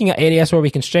 We're looking at areas where we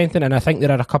can strengthen, and I think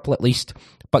there are a couple at least.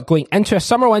 But going into a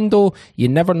summer window, you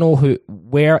never know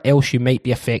where else you might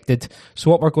be affected.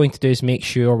 So what we're going to do is make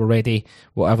sure we're ready,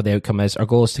 whatever the outcome is. Our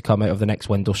goal is to come out of the next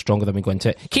window stronger than we go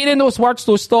into it." Kieran, those words,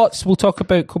 those thoughts, we'll talk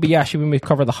about Kobayashi when we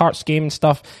cover the Hearts game and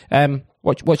stuff.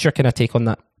 What's your kind of take on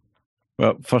that?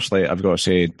 Well, firstly, I've got to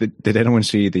say, did anyone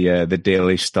see the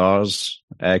Daily Star's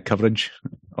coverage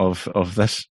of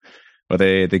this?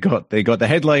 Where they got the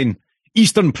headline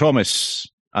 "Eastern Promise"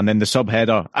 and then the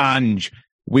subheader "Ange,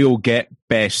 we'll get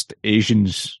best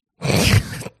Asians."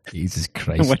 Jesus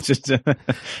Christ!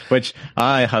 which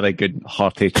I had a good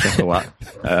hearty chuckle at.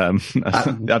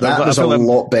 That was a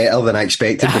lot better than I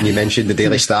expected when you mentioned the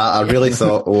Daily Star. I really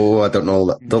thought, I don't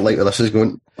know, don't like where this is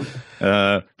going.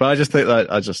 But I just think that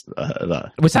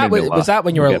that was that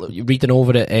when you were reading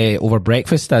over it over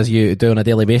breakfast as you do on a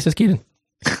daily basis, Kieran?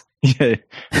 yeah.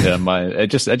 It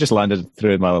just landed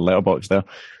through my letterbox there.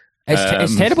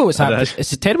 It's terrible what's happened.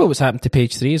 It's terrible what's happened to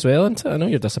Page 3 as well, isn't it? I know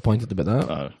you're disappointed about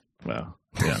that. Well,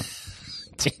 yeah.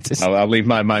 I'll leave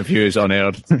my views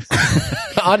unaired.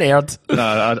 Unaired.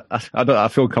 I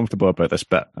feel comfortable about this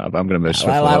bit. I'm going to move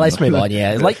swiftly. Let's move on.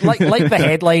 Yeah, like the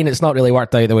headline, it's not really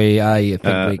worked out the way I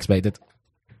think we expected.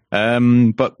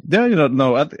 But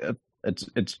yeah,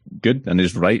 it's good and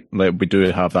it's right. Like, we do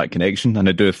have that connection, and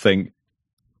I do think,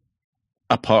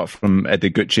 apart from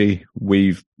Ideguchi,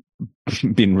 we've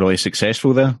been really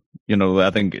successful there. I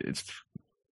think it's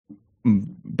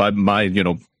by my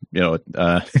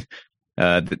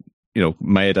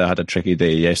Maeda had a tricky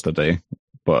day yesterday,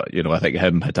 but I think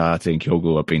him, Hatate, and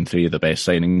Kyogo have been 3 of the best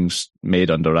signings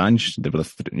made under Ange. They were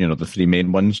the 3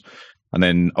 main ones, and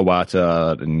then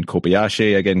Iwata and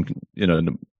Kobayashi again.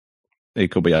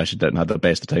 Kobayashi didn't have the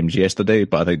best of times yesterday,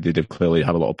 but I think they did clearly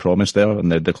have a lot of promise there,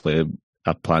 and they clearly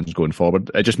have plans going forward.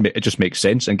 It just makes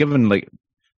sense, and given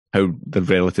how the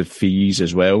relative fees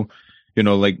as well,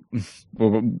 we've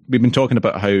been talking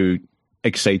about how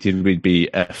excited we'd be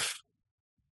if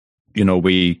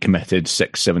we committed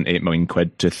 6, 7, 8 million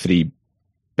quid to 3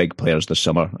 big players this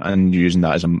summer, and using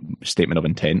that as a statement of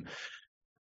intent.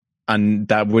 And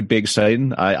that would be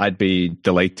exciting. I'd be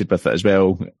delighted with it as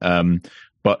well.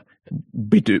 But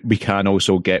we can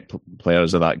also get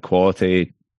players of that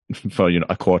quality for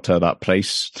a quarter of that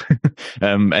price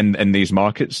in these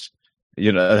markets.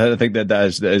 I think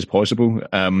that is possible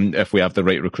if we have the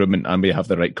right recruitment and we have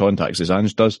the right contacts, as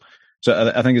Ange does.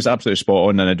 So I think it's absolutely spot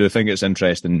on, and I do think it's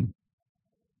interesting.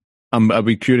 I'll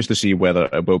be curious to see whether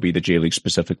it will be the J League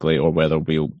specifically, or whether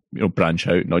we'll branch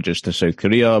out not just to South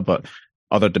Korea, but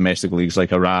other domestic leagues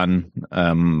like Iran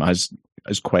has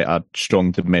quite a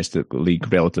strong domestic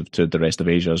league relative to the rest of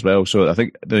Asia as well. So I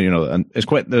think and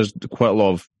there's quite a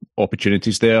lot of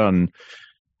opportunities there. And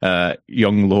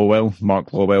young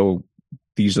Mark Lowell,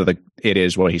 these are the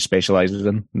areas where he specialises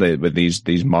in. With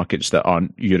these markets that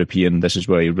aren't European, this is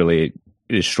where he really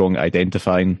is strong at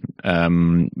identifying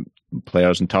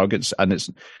players and targets, and it's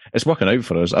working out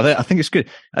for us. I think it's good.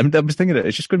 I was thinking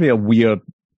it's just going to be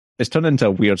it's turned into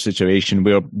a weird situation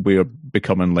where we're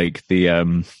becoming like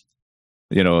the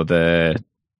the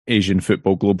Asian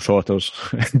football globetrotters.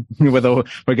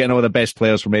 We're getting all the best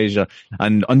players from Asia,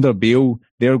 and under Beale,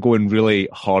 they're going really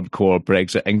hardcore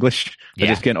Brexit English. They're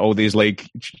just getting all these like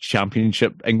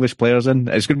championship English players in.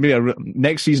 It's going to be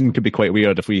next season could be quite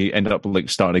weird if we end up like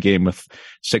starting a game with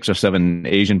 6 or 7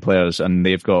 Asian players, and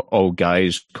they've got all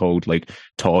guys called like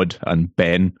Todd and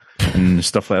Ben and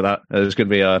stuff like that. It's going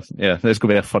to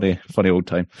be a funny old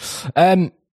time.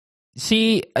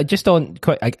 See, just on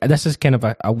this is kind of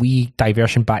a wee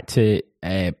diversion back to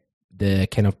the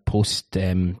kind of post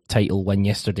title win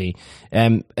yesterday.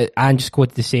 And just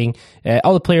quoted the saying,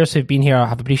 all the players who've been here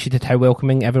have appreciated how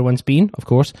welcoming everyone's been, of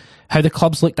course, how the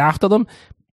club's looked after them.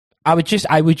 I would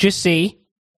just say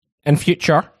in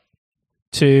future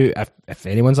to if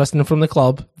anyone's listening from the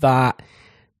club that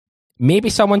maybe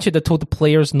someone should have told the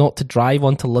players not to drive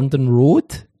onto London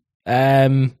Road.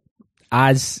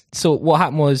 So what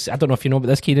happened was, I don't know if you know about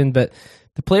this, Kieran, but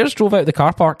the players drove out of the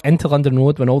car park into London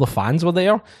Road when all the fans were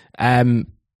there, and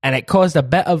it caused a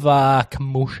bit of a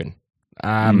commotion.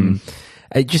 I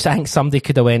think somebody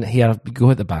could have went, here,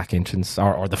 go at the back entrance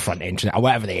or the front entrance, or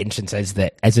whatever the entrance is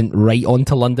that isn't right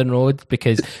onto London Road,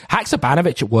 because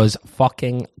Haksabanovic was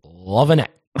fucking loving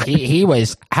it. He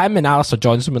was, him and Alistair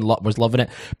Johnson was loving it.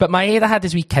 But Maeda had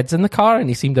his wee kids in the car, and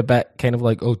he seemed a bit kind of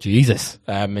like, oh Jesus,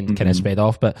 and kind of sped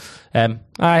off. But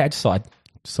I just thought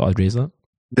I'd raise that.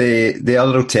 The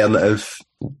other alternative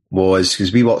was,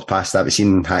 because we walked past that, we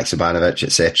seen Haksabanovic,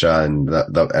 etc., and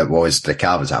the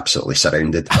car was absolutely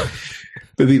surrounded.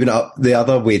 But we went up, the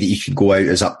other way that you could go out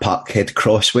is up Parkhead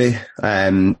Crossway,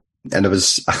 and there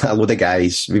was a load of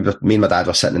guys. Me and my dad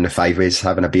were sitting in the Five Ways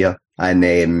having a beer, and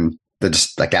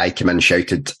a guy came in and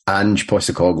shouted, Ange,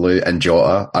 Postecoglou and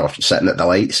Jota are sitting at the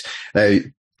lights. Now,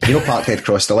 Parkhead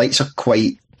Cross, the lights are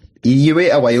quite... You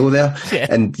wait a while there,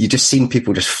 and you just seen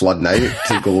people just flooding out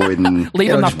to go and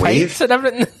leaving their pipes and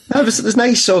everything. It was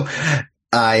nice. So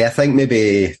I think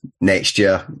maybe next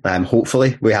year,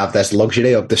 hopefully, we have this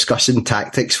luxury of discussing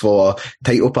tactics for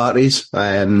title parties.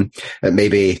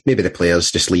 Maybe the players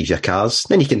just leave your cars.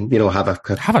 Then you can, have a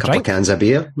couple of cans of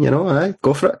beer,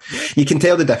 go for it. You can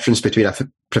tell the difference between a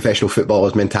professional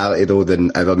footballer's mentality, though, than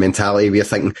our mentality. We're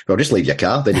thinking, well, just leave your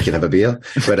car, then you can have a beer.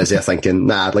 Whereas they're thinking,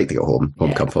 nah, I'd like to go home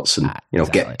comforts, and,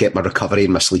 exactly. get my recovery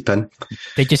and my sleep in.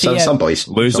 Did you see some boys.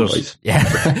 Losers. Some boys.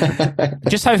 Yeah.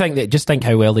 just think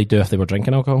how well they do if they were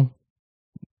drinking alcohol.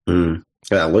 Yeah,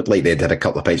 it looked like they'd had a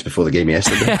couple of pints before the game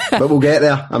yesterday. But we'll get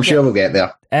there. I'm sure we'll get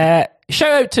there.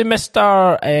 Shout out to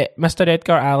Mr.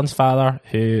 Edgar Allen's father,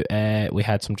 who we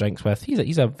had some drinks with.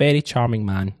 He's a very charming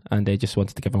man, and I just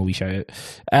wanted to give him a wee shout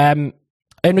out.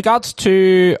 In regards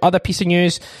to other piece of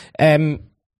news, someone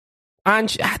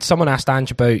asked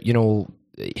Ange about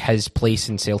his place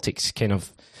in Celtic's kind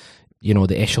of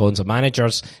the echelons of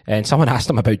managers, and someone asked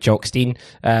him about Jock Stein,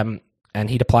 and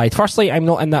he replied, "Firstly, I'm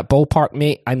not in that ballpark,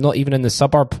 mate. I'm not even in the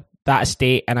suburb, that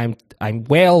estate, and I'm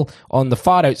well on the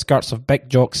far outskirts of Big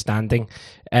Jock standing.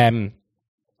 I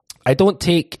don't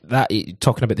take that,"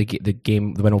 talking about the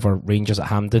game, the win over Rangers at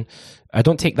Hampden, "I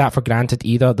don't take that for granted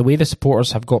either. The way the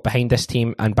supporters have got behind this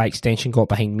team, and by extension got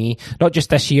behind me, not just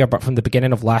this year, but from the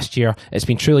beginning of last year, it's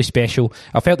been truly special.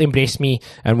 I felt they embraced me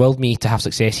and willed me to have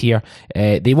success here.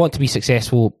 They want to be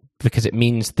successful because it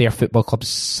means their football club is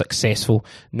successful,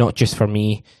 not just for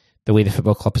me. The way the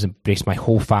football club has embraced my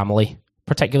whole family,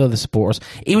 particularly the supporters."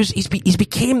 There's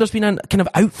been a kind of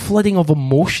outflooding of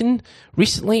emotion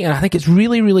recently, and I think it's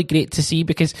really, really great to see,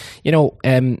 because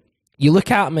you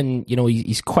look at him and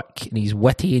he's quick and he's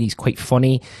witty and he's quite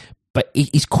funny, but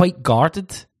he's quite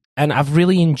guarded, and I've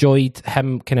really enjoyed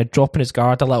him kind of dropping his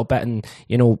guard a little bit and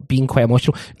being quite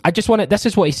emotional. This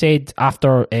is what he said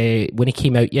after when he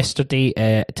came out yesterday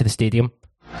to the stadium.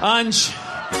 Ange,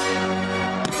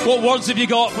 What words have you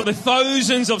got for the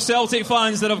thousands of Celtic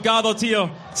fans that have gathered here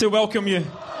to welcome you?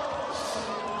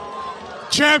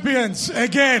 Champions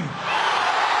again.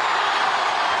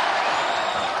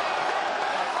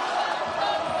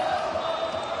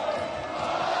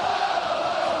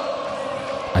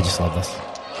 I just love this.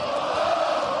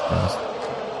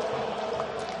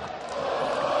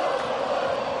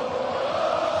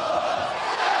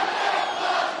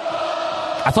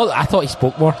 I thought he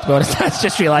spoke more, to be honest. I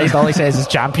just realised all he says is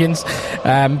champions.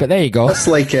 But there you go. That's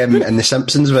like in The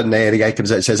Simpsons when the guy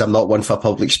comes out and says, "I'm not one for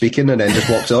public speaking," and then just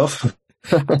walks off.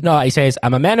 No, he says,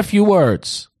 "I'm a man of few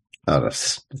words." Oh,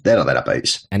 they're not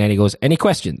thereabouts. And then he goes, "Any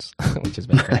questions?" Which is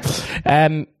very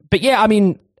cool. But yeah, I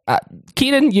mean,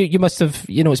 Kieran, you must have,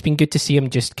 it's been good to see him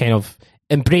just kind of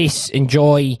embrace,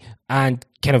 enjoy, and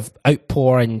kind of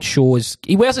outpour and shows.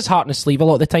 He wears his heart on his sleeve a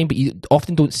lot of the time, but you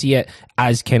often don't see it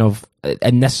as kind of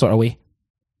in this sort of way.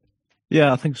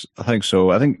 Yeah, I think so.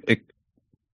 I think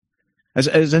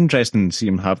it's interesting to see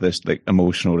him have this like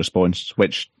emotional response,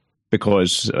 which,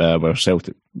 because we're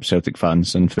Celtic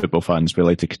fans and football fans, we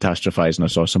like to catastrophise, and I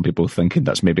saw some people thinking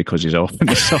that's maybe because he's off in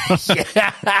the summer.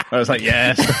 I was like,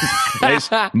 yes.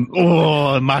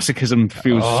 Masochism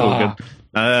feels so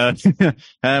good.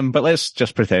 But let's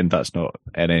just pretend that's not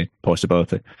any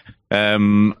possibility.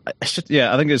 It's just,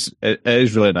 I think it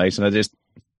is really nice, and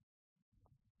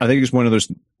I think it's one of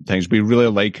those things we really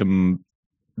like him,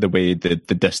 the way the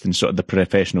distance, sort of the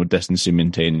professional distance he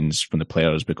maintains from the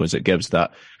players, because it gives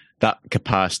that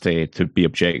capacity to be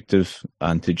objective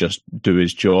and to just do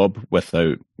his job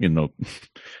without,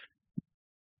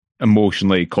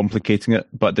 emotionally complicating it.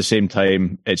 But at the same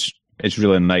time, it's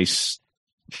really nice.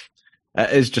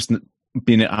 It is just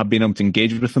being able to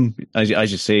engage with him, as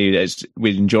you say.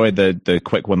 We enjoy the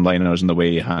quick one-liners and the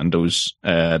way he handles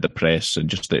the press, and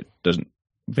just it doesn't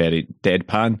very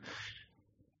deadpan.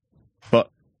 But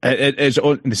it is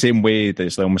in the same way that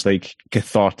it's almost like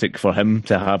cathartic for him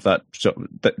to have that sort of,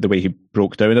 the way he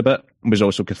broke down a bit was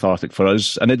also cathartic for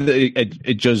us, and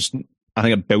it just, I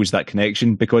think it builds that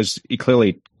connection, because he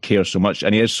clearly cares so much,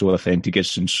 and he is so authentic,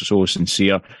 he's so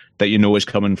sincere, that it's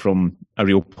coming from a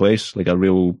real place, like a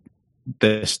real,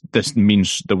 this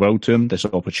means the world to him, this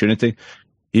opportunity.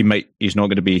 He's not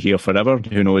going to be here forever.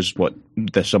 Who knows what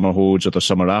the summer holds, or the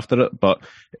summer after it, but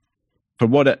for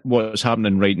what's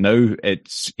happening right now,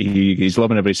 he's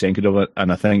loving every second of it, and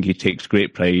I think he takes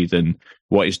great pride in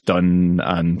what he's done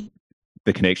and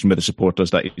the connection with the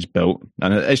supporters that he's built,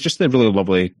 and it's just a really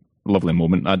lovely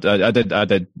moment. I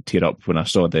did tear up when I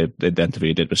saw the interview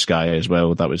he did with Sky as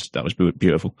well. That was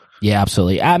beautiful. Yeah,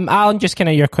 absolutely. Alan, just kind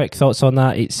of your quick thoughts on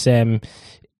that.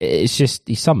 It's just,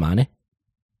 he's some man, eh?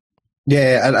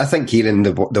 Yeah, and I think Kieran,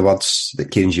 the words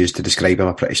that Kieran's used to describe him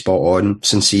are pretty spot on.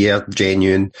 Sincere,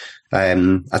 genuine.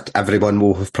 Everyone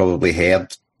will have probably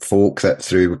heard folk that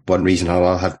through one reason or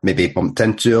another have maybe bumped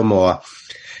into him, or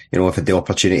have had the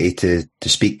opportunity to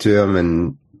speak to him,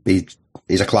 and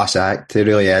he's a class act. He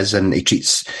really is, and he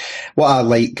treats what I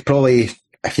like. Probably,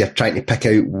 if you're trying to pick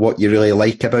out what you really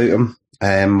like about him,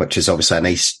 which is obviously a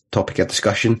nice topic of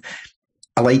discussion,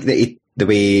 I like that the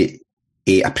way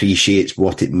he appreciates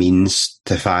what it means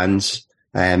to fans,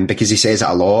 because he says it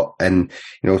a lot, and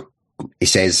he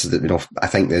says that I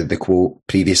think the quote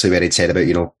previously where he'd said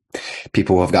about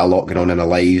people have got a lot going on in their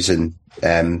lives, and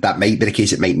that might be the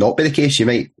case, it might not be the case. You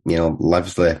might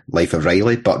live the life of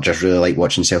Riley but just really like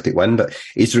watching Celtic win, but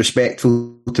he's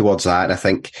respectful towards that, and I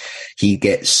think he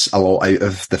gets a lot out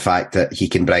of the fact that he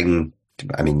can bring,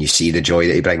 you see the joy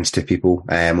that he brings to people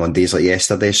on days like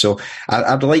yesterday. So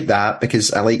I'd like that,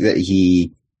 because I like that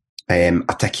he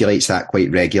articulates that quite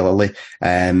regularly,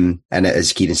 and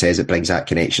as Kieran says, it brings that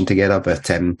connection together. But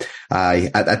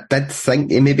I did think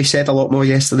he maybe said a lot more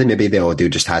yesterday. Maybe the audio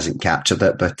just hasn't captured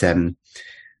it, but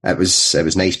it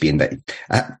was nice being that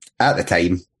at the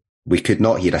time we could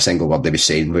not hear a single word they were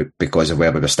saying because of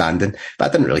where we were standing, but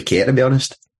I didn't really care, to be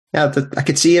honest. Yeah, I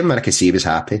could see him, and I could see he was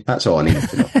happy. That's all I needed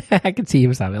to know. I could see he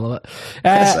was happy. I love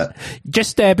it.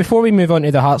 Just before we move on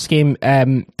to the Hearts game,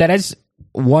 there is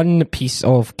one piece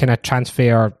of kind of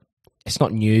transfer. It's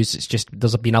not news. It's just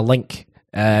there's been a link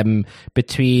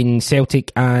between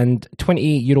Celtic and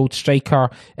 20-year-old striker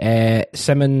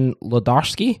Szymon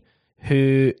Lodarski,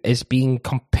 who is being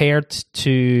compared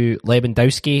to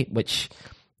Lewandowski, which,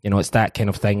 it's that kind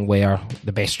of thing where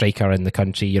the best striker in the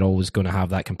country, you're always going to have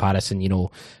that comparison.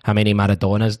 How many new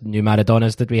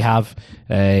Maradonas did we have?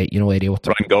 Eddie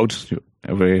Otto. Ryan Gold.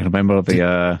 We remember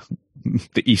the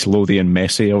East Lothian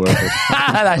Messi or whatever.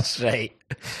 That's right.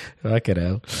 Fucking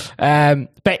hell.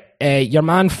 But your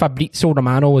man Fabrizio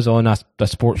Romano was on a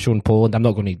sports show in Poland. I'm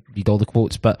not going to read all the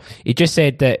quotes, but he just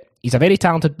said that he's a very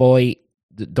talented boy.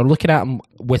 they're looking at him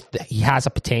he has a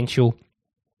potential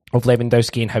of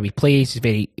Lewandowski and how he plays. He's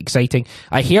very exciting.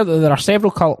 I hear that there are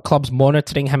several clubs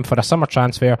monitoring him for a summer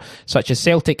transfer, such as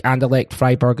Celtic, Anderlecht,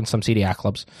 Freiburg, and some Serie A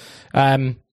clubs.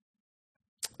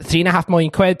 £3.5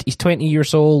 million. He's 20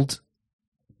 years old.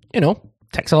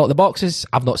 Ticks a lot of the boxes.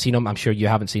 I've not seen him. I'm sure you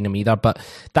haven't seen him either. But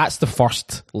that's the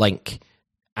first link,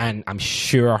 and I'm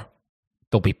sure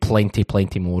there'll be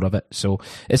plenty more of it. So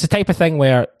it's the type of thing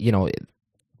where you're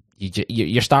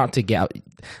starting to get.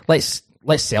 Let's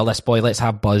sell this boy. Let's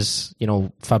have buzz.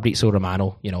 Fabrizio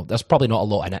Romano. There's probably not a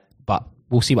lot in it, but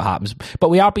we'll see what happens. But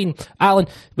we have been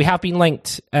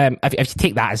linked. If you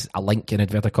take that as a link in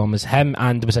inverted commas, him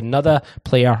and there was another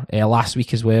player last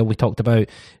week as well. We talked about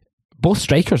both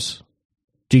strikers.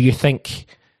 Do you think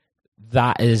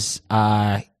that is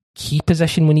a key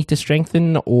position we need to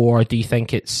strengthen, or do you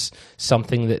think it's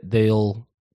something that they'll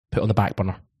put on the back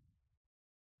burner?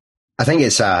 I think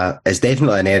it's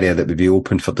definitely an area that would be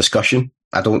open for discussion.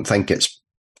 I don't think it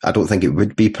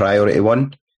would be priority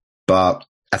one, but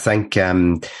I think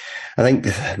the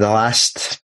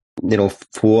last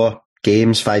 5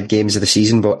 games of the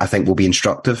season, but I think will be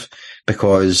instructive,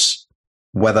 because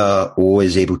whether O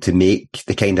is able to make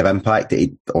the kind of impact that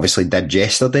he obviously did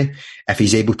yesterday, if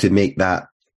he's able to make that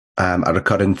a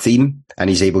recurring theme, and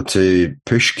he's able to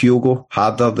push Kyogo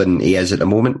harder than he is at the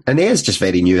moment, and he is just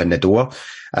very new in the door.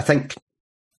 I think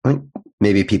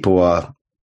maybe people are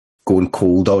going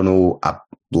cold on O a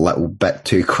little bit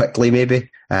too quickly, maybe,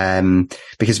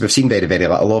 because we've seen very, very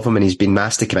little of him, and he's been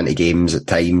asked to come into games at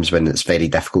times when it's very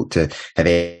difficult to have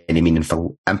any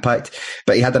meaningful impact.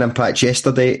 But he had an impact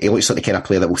yesterday. He looks like the kind of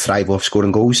player that will thrive off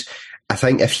scoring goals. I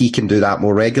think if he can do that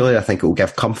more regularly, I think it will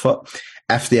give comfort.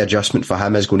 If the adjustment for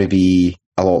him is going to be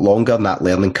a lot longer, and that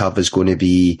learning curve is going to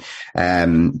be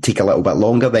take a little bit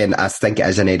longer, then I think it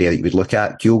is an area that you would look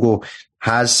at. Kyogo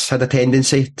has had a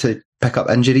tendency to pick up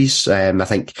injuries. I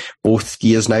think both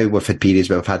years now we've had periods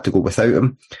where we've had to go without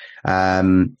him.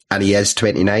 And he is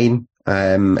 29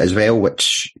 as well,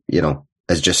 which,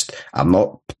 is just, I'm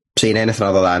not saying anything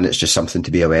other than it's just something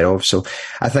to be aware of. So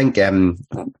I think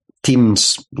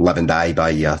teams live and die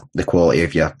by the quality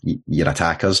of your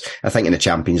attackers. I think in the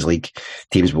Champions League,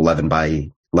 teams will live and die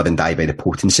by the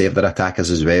potency of their attackers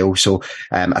as well. So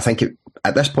I think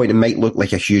at this point it might look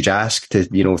like a huge ask to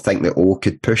think that O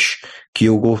could push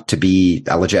Kyogo to be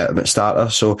a legitimate starter.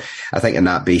 So I think on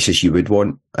that basis you would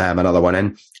want another one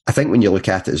in. I think when you look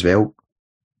at it as well,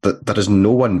 there is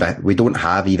no one, we don't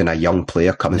have even a young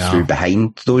player coming through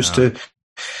behind those two,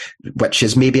 which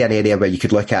is maybe an area where you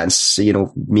could look at and see,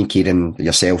 me, Kieran,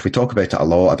 yourself, we talk about it a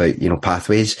lot about,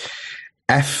 pathways.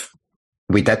 If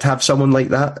we did have someone like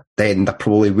that, then there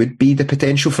probably would be the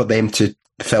potential for them to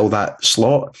fill that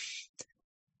slot.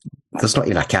 There's not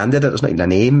even a candidate, there's not even a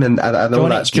name, and I know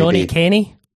that's Johnny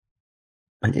Kenny.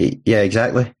 Yeah,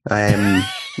 exactly.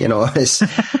 It's,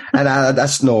 and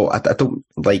that's no, I don't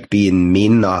like being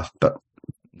mean, but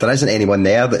there isn't anyone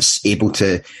there that's able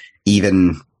to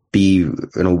even be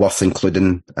worth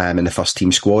including in the first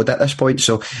team squad at this point.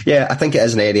 So yeah, I think it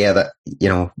is an area that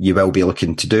you will be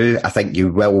looking to do. I think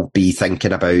you will be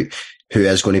thinking about who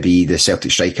is going to be the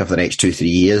Celtic striker for the next 2-3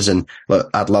 years. And look,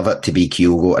 I'd love it to be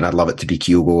Kyogo, and I'd love it to be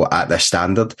Kyogo at this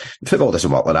standard. Football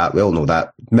doesn't work like that. We all know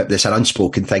that. It's an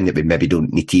unspoken thing that we maybe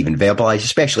don't need to even verbalise,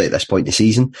 especially at this point in the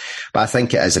season. But I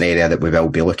think it is an area that we will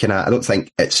be looking at. I don't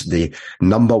think it's the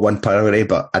number one priority,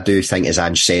 but I do think, as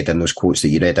Ange said in those quotes that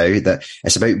you read out, that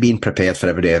it's about being prepared for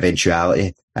every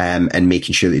eventuality, and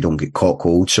making sure that you don't get caught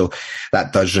cold. So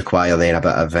that does require then a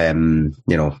bit of,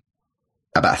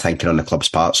 a bit of thinking on the club's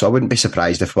part. So I wouldn't be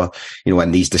surprised if we're,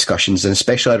 in these discussions, and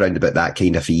especially around about that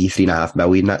kind of fee, $3.5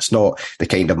 million, that's not the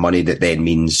kind of money that then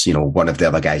means, one of the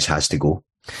other guys has to go.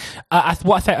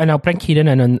 What I think, and I'll bring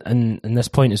Kieran in this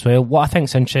point as well, what I think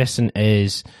is interesting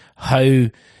is how,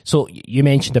 so you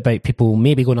mentioned about people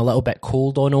maybe going a little bit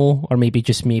cold on O, or maybe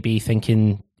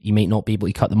thinking you might not be able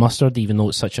to cut the mustard, even though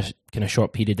it's such a kind of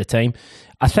short period of time.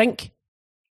 I think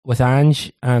with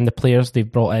Ange and the players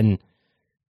they've brought in,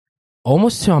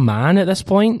 almost to a man at this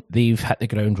point, they've hit the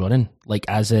ground running, like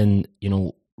as in,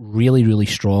 really, really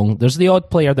strong. There's the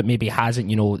odd player that maybe hasn't,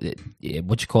 what do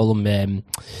you call him,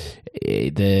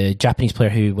 the Japanese player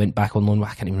who went back on loan,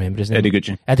 I can't even remember his name.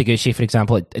 Edeguchi, for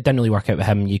example, it didn't really work out with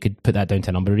him. You could put that down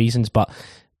to a number of reasons, but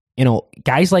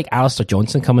guys like Alistair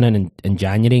Johnson coming in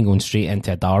January and going straight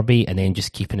into a derby and then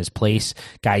just keeping his place.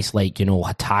 Guys like,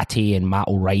 Hatate and Matt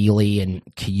O'Reilly and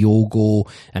Kyogo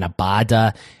and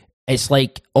Abada. It's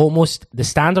like almost the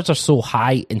standards are so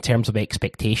high in terms of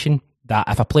expectation that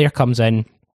if a player comes in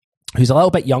who's a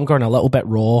little bit younger and a little bit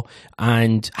raw,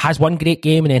 and has one great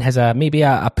game and then has maybe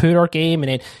a poorer game, and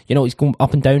then, you know, he's going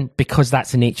up and down because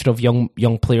that's the nature of young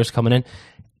players coming in.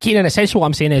 Kieran, essentially what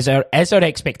I'm saying is our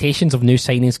expectations of new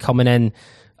signings coming in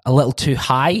a little too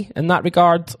high in that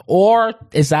regard, or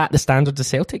is that the standard of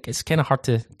Celtic? It's kind of hard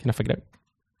to kind of figure out.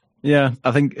 Yeah,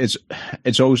 I think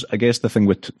it's always, I guess the thing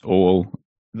with Owl,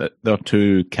 that there are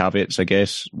two caveats, I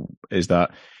guess, is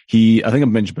that I think I've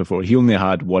mentioned before, he only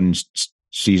had one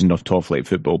season of top flight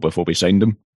football before we signed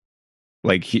him.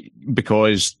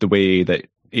 Because the way that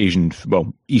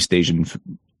East Asian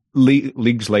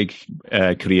leagues like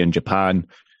Korea and Japan,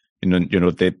 you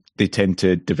know, they tend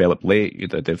to develop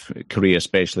late. Korea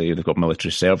especially, they've got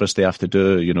military service they have to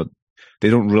do. You know, they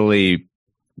don't really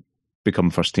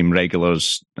become first team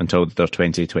regulars until they're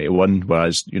 20, 21,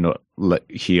 whereas, you know,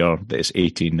 here it's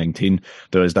 18, 19.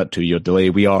 There is that 2 year delay.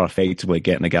 We are effectively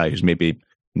getting a guy who's maybe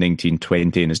 19,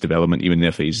 20 in his development, even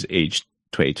if he's aged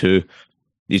 22.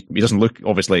 He doesn't look,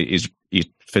 obviously, he's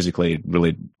physically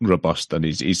really robust, and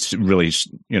he's really,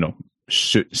 you know,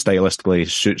 stylistically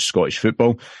suits Scottish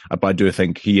football. But I do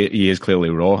think he is clearly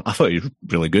raw. I thought he was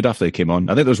really good after he came on.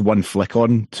 I think there was one flick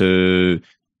on to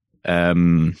I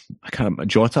can't remember,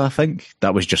 Jota, I think.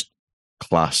 That was just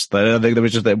class. I think there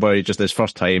was just where he just his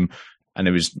first time, and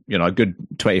it was, you know, a good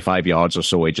 25 yards or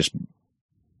so, he just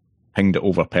pinged it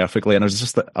over perfectly. And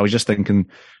I was just thinking,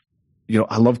 you know,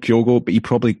 I love Kyogo, but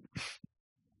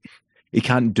he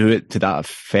can't do it to that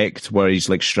effect where he's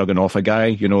like shrugging off a guy.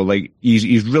 You know, like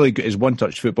he's really good. His one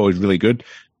touch football is really good,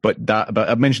 but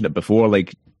I've mentioned it before.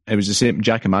 Like, it was the same.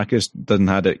 Giakoumakis doesn't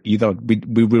have it either.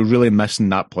 We were really missing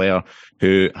that player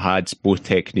who had both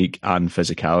technique and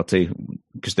physicality,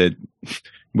 because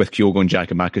with Kyogo and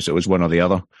Giakoumakis, it was one or the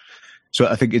other. So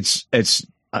I think it's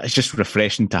just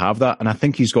refreshing to have that, and I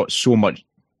think he's got so much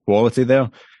quality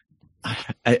there.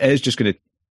 It is just going to.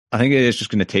 I think it is just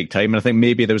going to take time, and I think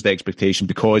maybe there was the expectation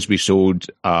because we sold,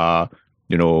 a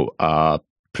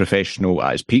professional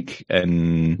at his peak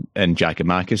in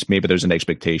Giakoumakis. Maybe there's an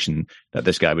expectation that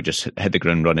this guy would just hit the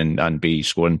ground running and be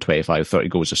scoring 25, 30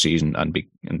 goals a season and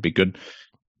be good,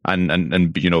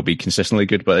 and you know, be consistently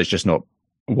good. But it's just not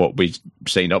what we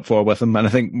signed up for with him. And I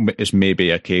think it's maybe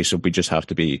a case of we just have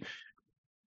to be,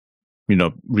 you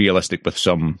know, realistic with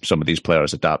some of these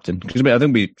players adapting. Because I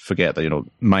think we forget that, you know,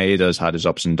 Maeda's had his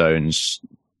ups and downs.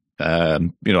 You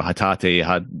know, Hatate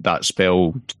had that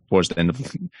spell towards the end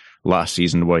of last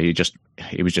season where he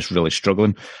was just really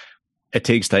struggling. It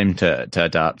takes time to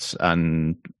adapt,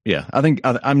 and yeah, I think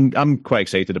I'm quite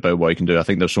excited about what he can do. I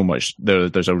think there's so much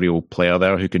there's a real player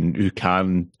there who can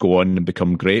go on and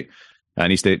become great. And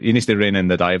he needs to rein in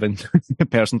the diving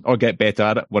person or get better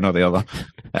at it, one or the other.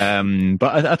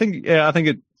 But I think the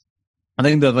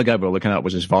other guy we were looking at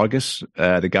was Vargas,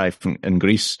 the guy in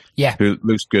Greece, who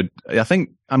looks good. I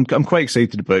think I'm quite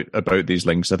excited about these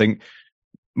links. I think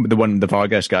the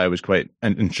Vargas guy was quite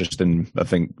interesting, I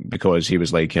think, because he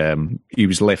was like he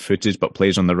was left-footed but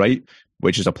plays on the right,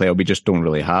 which is a player we just don't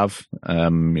really have.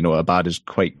 You know, Abad is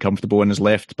quite comfortable on his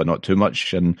left, but not too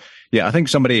much. And yeah, I think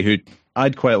somebody who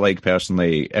I'd quite like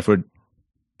personally,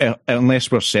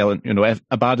 unless we're selling, you know, if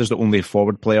Abad is the only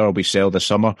forward player we sell this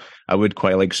summer, I would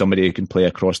quite like somebody who can play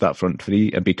across that front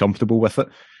three and be comfortable with it.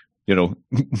 You know,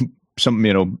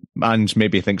 Mans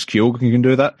maybe thinks Kyogo can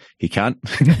do that. He can't.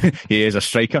 He is a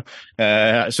striker.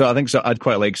 So I think I'd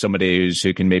quite like somebody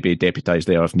who can maybe deputise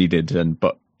there if needed,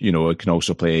 but you know, can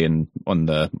also play on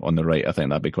the right. I think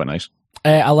that'd be quite nice.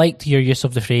 I liked your use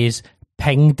of the phrase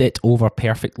 "pinged it over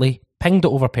perfectly." Pinged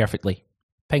it over perfectly.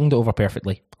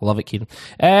 Love it, Kieran.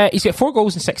 He's got 4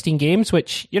 goals in 16 games,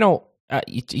 which, you know,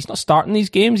 he's not starting these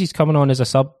games. He's coming on as a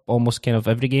sub almost kind of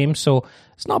every game, so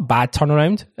it's not a bad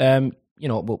turnaround. You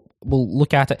know, we'll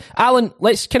look at it. Alan,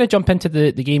 let's kind of jump into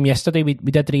the game yesterday. We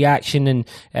did the reaction,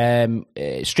 and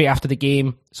straight after the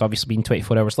game, it's obviously been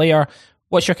 24 hours later.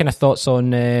 What's your kind of thoughts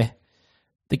on the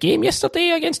game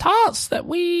yesterday against Hearts that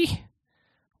we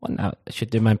won? I should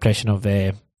do my impression of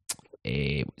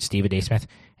Stephen A. Smith.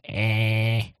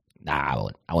 Nah,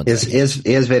 I won't. He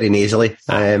is very nasally.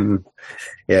 Yeah,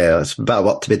 it's a bit of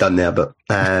work to be done there, but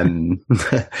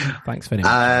thanks very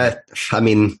much. I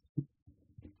mean,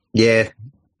 yeah,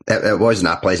 it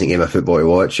wasn't a pleasant game of football to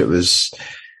watch. It was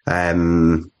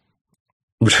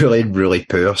really, really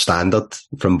poor standard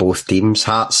from both teams.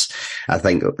 Hearts, I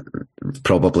think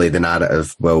probably the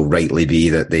narrative will rightly be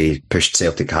that they pushed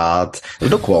Celtic hard. There's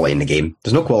no quality in the game.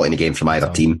 There's no quality in the game from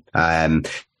either team.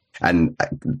 And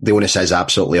the onus is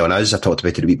absolutely on us. I talked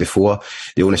about it the week before.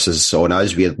 The onus is on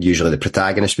us. We're usually the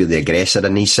protagonist. We're the aggressor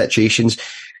in these situations.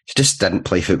 Just didn't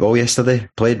play football yesterday.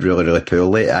 Played really, really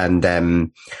poorly. And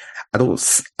I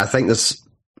think there's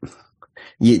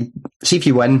you see if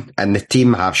you win, and the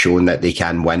team have shown that they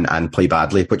can win and play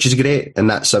badly, which is great, and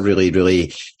that's a really,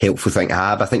 really helpful thing to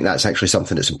have. I think that's actually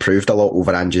something that's improved a lot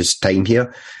over Ange's time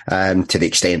here, to the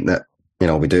extent that,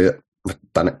 we do it. We've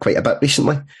done it quite a bit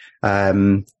recently.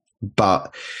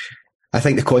 But I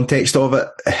think the context of it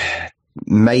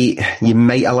you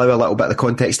might allow a little bit of the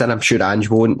context in. I'm sure Ange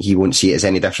won't. He won't see it as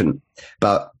any different.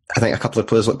 But I think a couple of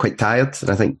players look quite tired, and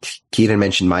I think Kieran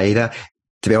mentioned Maeda.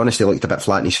 To be honest, he looked a bit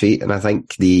flat on his feet, and I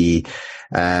think the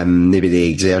maybe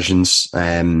the exertions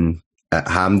at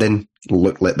Hampden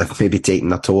looked like they've maybe taken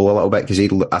their toll a little bit, because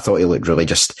I thought he looked really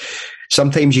just.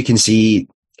 Sometimes you can see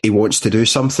he wants to do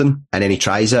something and then he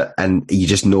tries it, and you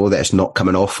just know that it's not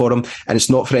coming off for him, and it's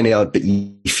not for any other, but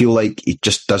you feel like he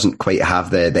just doesn't quite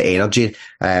have the energy.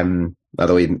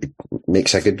 Although he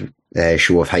makes a good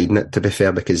show of hiding it, to be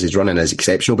fair, because his running is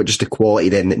exceptional, but just the quality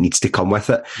then that needs to come with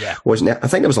it, wasn't it? I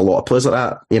think there was a lot of players like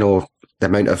that, the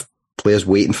amount of players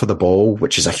waiting for the ball,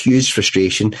 which is a huge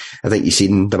frustration. I think you've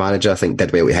seen the manager, I think,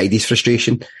 did well to hide his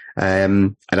frustration.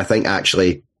 And I think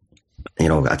actually, I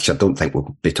don't think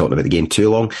we'll be talking about the game too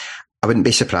long. I wouldn't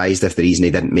be surprised if the reason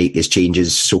he didn't make his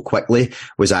changes so quickly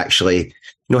was actually,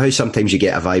 how sometimes you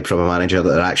get a vibe from a manager that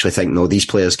they're actually thinking, no, these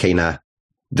players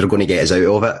they're going to get us out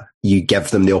of it. You give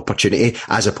them the opportunity,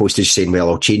 as opposed to just saying, well,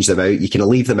 I'll change them out. You can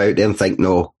leave them out there and think,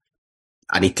 no,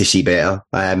 I need to see better.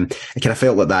 I kind of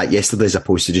felt like that yesterday, as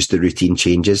opposed to just the routine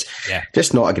changes. Yeah.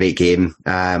 Just not a great game.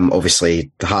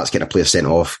 Obviously, the Hearts getting a player sent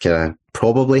off kind of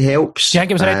probably helps. Do you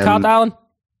think it was a red card, Alan?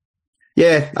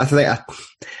 Yeah, I think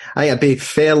I'd be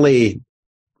fairly.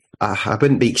 I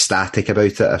wouldn't be ecstatic about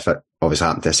it if it obviously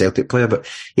happened to a Celtic player, but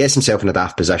he gets himself in a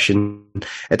daft position.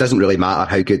 It doesn't really matter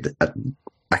how good.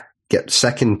 I get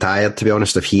sick and tired, to be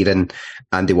honest, of hearing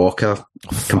Andy Walker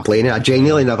complaining. I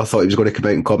genuinely never thought he was going to come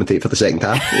out and commentate for the second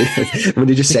half. When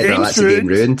he just said, "That's the game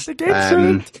ruined." The game's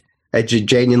ruined. It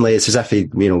genuinely, it's as if he,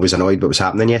 was annoyed what was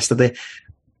happening yesterday.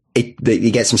 He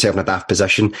gets himself in a daft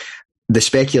position. The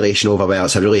speculation over, well,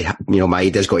 it's a really,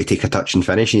 Maeda's got to take a touch and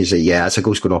finish. And he's like, yeah, it's a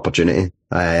goal scoring opportunity.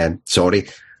 Sorry.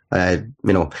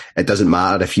 It doesn't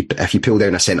matter if you pull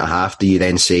down a centre half. Do you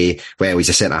then say, well, he's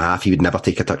a centre half, he would never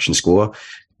take a touch and score?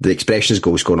 The expression is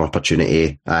goal scoring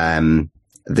opportunity.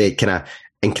 They kind of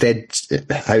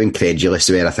how incredulous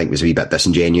they were, I think, was a wee bit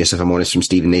disingenuous, if I'm honest, from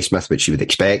Stephen Naismith, which you would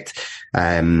expect.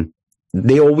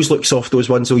 They always look soft, those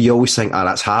ones, so you always think,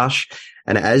 that's harsh.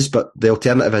 And it is, but the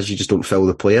alternative is you just don't foul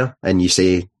the player and you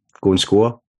say, go and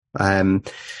score.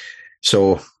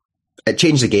 So it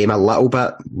changed the game a little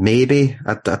bit, maybe.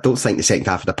 I don't think the second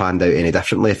half would have panned out any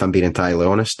differently, if I'm being entirely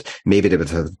honest. Maybe they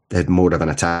would have had more of an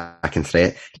attacking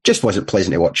threat. It just wasn't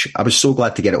pleasant to watch. I was so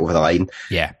glad to get it over the line.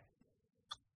 Yeah.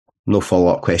 No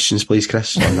follow-up questions, please,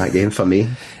 Chris, on that game for me.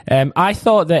 I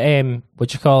thought that,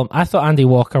 I thought Andy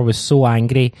Walker was so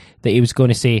angry that he was going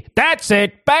to say, "That's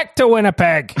it, back to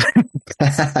Winnipeg."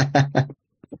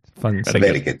 Fun.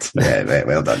 Very good. Yeah, very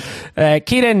well done.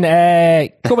 Kieran,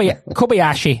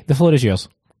 Kobayashi, the floor is yours.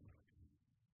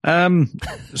 So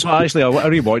actually, I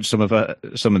rewatched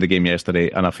some of the game yesterday,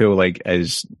 and I feel like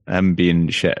him being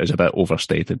shit is a bit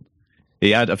overstated. He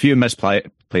had a few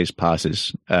misplaced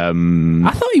passes. I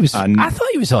thought he was all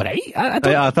right.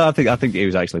 I think he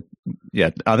was actually.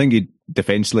 Yeah, I think he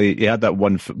defensively he had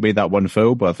made that one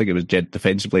foul, but I think it was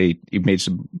defensively he made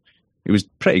some. He was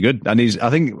pretty good, and I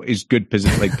think he's good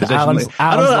positionally.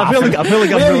 I feel like I'm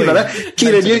really.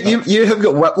 Kieran, you have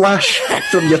got whiplash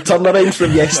from your turnaround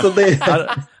from yesterday.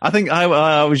 I think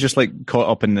I was just caught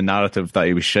up in the narrative that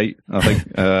he was shite. I think,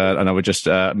 and I was just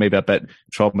maybe a bit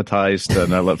traumatized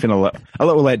and feeling a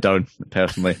little let down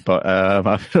personally. But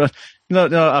I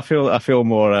feel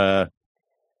more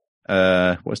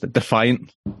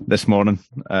defiant this morning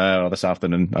or this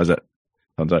afternoon, as it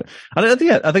turns out. And I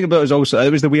think it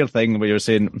was the weird thing where you were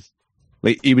saying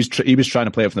he was trying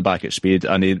to play it from the back at speed,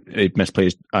 and he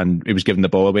misplaced, and he was giving the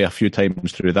ball away a few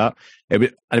times through that.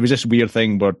 It was this weird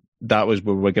thing where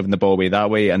we're giving the ball away that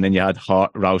way, and then you had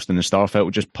Hart, Ralston, and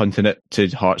Starfelt just punting it to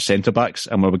Hart's centre backs,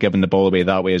 and we were giving the ball away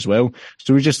that way as well.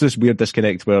 So it was just this weird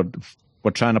disconnect where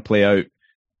we're trying to play out,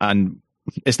 and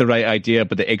it's the right idea,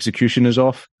 but the execution is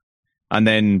off.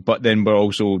 But then we're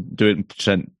also doing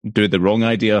the wrong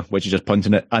idea, which is just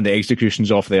punting it, and the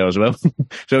execution's off there as well.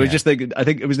 So it was just I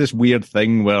think it was this weird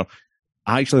thing where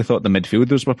I actually thought the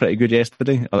midfielders were pretty good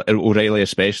yesterday, O'Reilly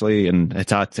especially, and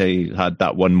Hatate had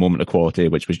that one moment of quality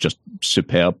which was just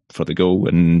superb for the goal.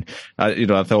 And I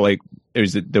felt like it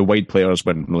was the wide players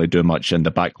weren't really doing much, and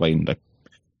the back line, the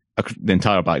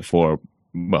entire back four,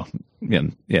 well, yeah,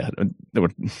 they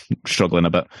were struggling a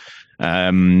bit.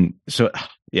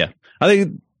 I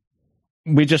think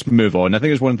we just move on. I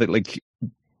think it's one thing,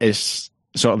 it's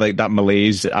sort of like that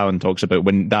malaise that Alan talks about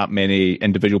when that many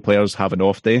individual players have an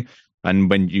off day, and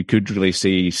when you could really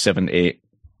see 7, 8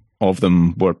 of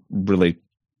them were really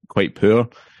quite poor,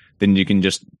 then you can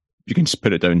just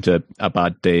put it down to a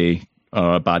bad day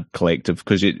or a bad collective,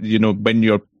 because you know, when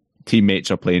your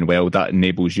teammates are playing well, that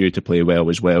enables you to play well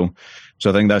as well. So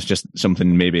I think that's just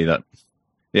something maybe that,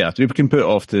 yeah, we can put it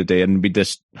off to the day, and we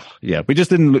just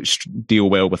didn't deal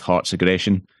well with Hearts'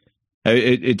 aggression.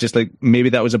 It just, like, maybe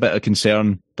that was a bit of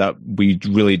concern that we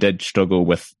really did struggle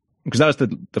with, because that was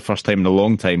the first time in a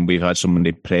long time we've had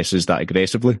somebody presses that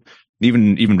aggressively.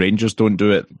 Even Rangers don't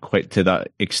do it quite to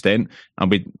that extent,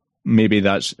 and maybe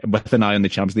that's with an eye on the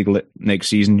Champions League next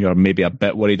season. You're maybe a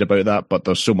bit worried about that, but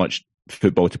there's so much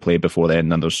football to play before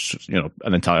then, and there's, you know,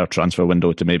 an entire transfer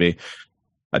window to maybe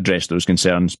address those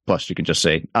concerns. Plus, you can just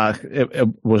say,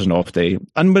 it was an off day.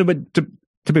 And but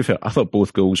to be fair, I thought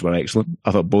both goals were excellent.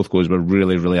 I thought both goals were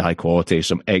really, really high quality.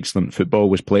 Some excellent football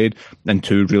was played, and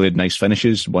 2 really nice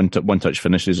finishes, one-touch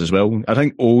finishes as well. I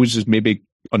think O's is maybe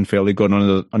unfairly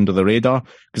gone under the radar,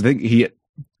 because I think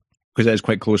because it is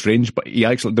quite close range, but he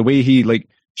actually, the way he, like,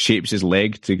 shapes his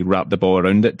leg to wrap the ball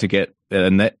around it to get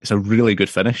in it, it's a really good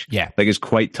finish. Yeah. Like, it's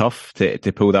quite tough to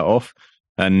pull that off.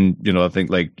 And, you know, I think,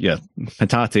 like, yeah,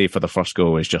 Hatate for the first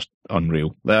goal is just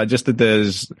unreal. Just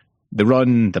the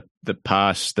run, the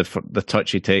pass, the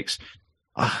touch he takes.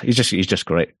 He's just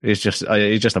great. He's just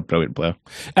a brilliant player.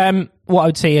 What I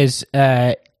would say is,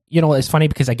 you know, it's funny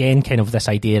because, again, kind of this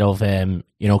idea of,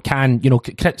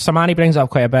 Samani brings it up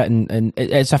quite a bit, and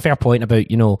it's a fair point about,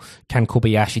 you know, can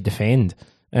Kobayashi defend?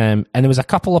 And there was a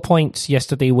couple of points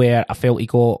yesterday where I felt he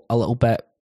got a little bit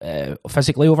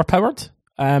physically overpowered.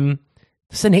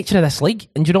 It's the nature of this league.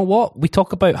 And you know what? We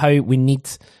talk about how we need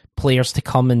players to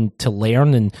come and to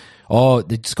learn, and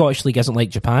the Scottish League isn't like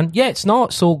Japan. Yeah, it's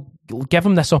not. So give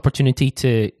him this opportunity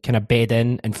to kind of bed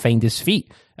in and find his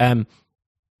feet. I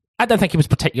don't think he was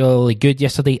particularly good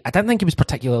yesterday. I didn't think he was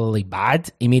particularly bad.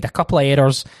 He made a couple of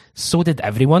errors. So did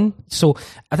everyone. So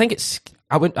I think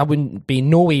I wouldn't be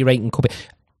no way writing Kobe.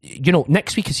 You know,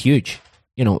 next week is huge.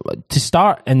 You know, to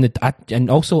start,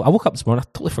 and also I woke up this morning, I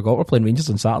totally forgot we're playing Rangers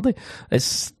on Saturday.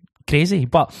 It's crazy.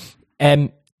 But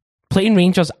playing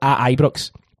Rangers at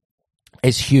Ibrox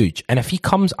is huge. And if he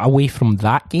comes away from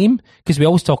that game, because we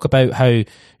always talk about how,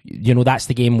 you know, that's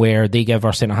the game where they give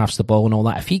our centre-halves the ball and all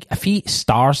that. If he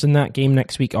stars in that game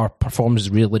next week or performs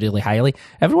really, really highly,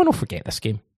 everyone will forget this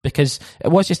game, because it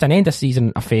was just an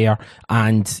end-of-season affair,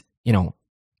 and, you know,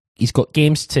 he's got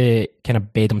games to kind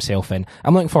of bed himself in.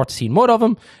 I'm looking forward to seeing more of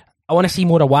him. I want to see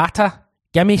more Iwata.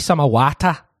 Give me some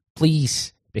Iwata,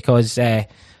 please, because,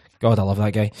 God, I love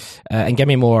that guy. And give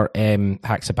me more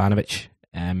Haksabanovic.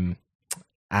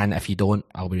 And if you don't,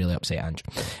 I'll be really upset, Ange.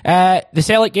 The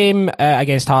Celtic game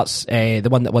against Hearts, the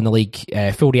one that won the league,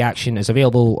 full reaction is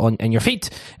available on your feed.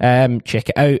 Check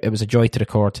it out. It was a joy to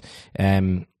record.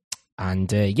 We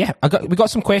got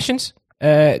some questions.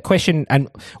 And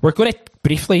we're going to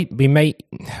briefly, we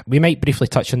might briefly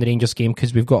touch on the Rangers game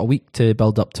because we've got a week to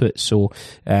build up to it. So,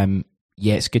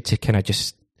 it's good to kind of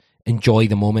just enjoy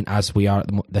the moment as we are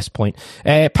at this point.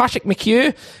 Patrick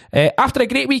McHugh, after a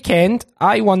great weekend,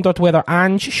 I wondered whether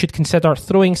Ange should consider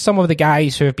throwing some of the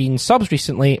guys who have been subs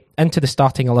recently into the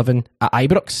starting 11 at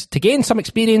Ibrox to gain some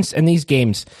experience in these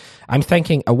games. I'm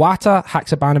thinking Iwata,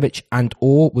 Haksabanovic and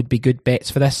O would be good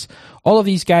bets for this. All of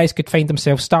these guys could find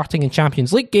themselves starting in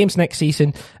Champions League games next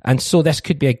season, and so this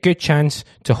could be a good chance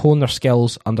to hone their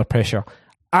skills under pressure.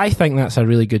 I think that's a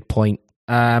really good point.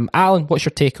 Alan, what's your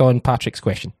take on Patrick's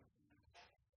question?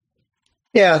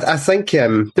 Yeah, I think,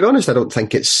 to be honest, I don't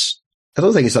think it's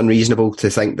unreasonable to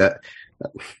think that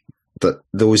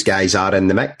those guys are in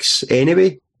the mix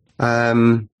anyway. I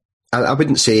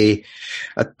wouldn't say,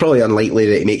 probably unlikely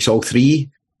that he makes all 3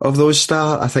 of those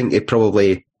start. I think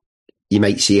you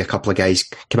might see a couple of guys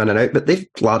come in and out, but they've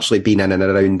largely been in and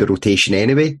around the rotation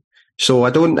anyway. So I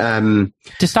don't...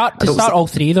 To start all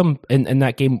 3 of them in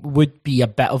that game would be a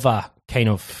bit of a kind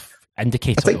of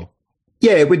indicator, though.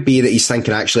 Yeah, it would be that he's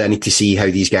thinking, actually, I need to see how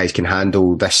these guys can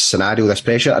handle this scenario, this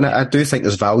pressure. And I do think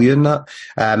there's value in that.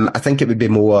 I think it would be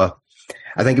more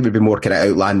kind of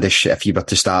outlandish if you were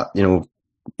to start,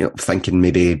 thinking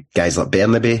maybe guys like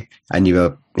Bernabei and you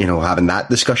were, having that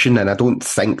discussion. And I don't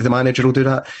think the manager will do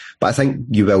that. But I think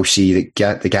you will see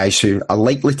the guys who are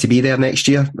likely to be there next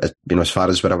year, as far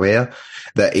as we're aware,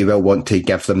 that he will want to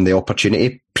give them the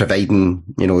opportunity, providing,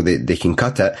 they can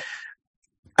cut it.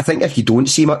 I think if you don't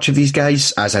see much of these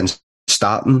guys, as in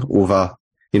starting over,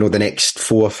 the next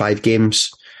 4 or 5 games,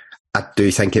 I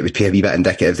do think it would be a wee bit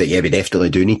indicative that, we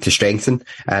definitely do need to strengthen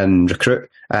and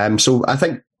recruit. So I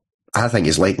think I think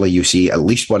it's likely you see at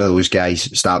least one of those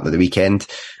guys starting at the weekend.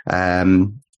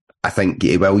 I think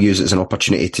he will use it as an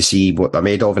opportunity to see what they're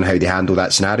made of and how they handle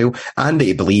that scenario, and that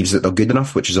he believes that they're good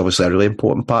enough, which is obviously a really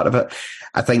important part of it.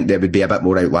 I think there would be a bit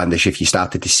more outlandish if you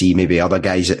started to see maybe other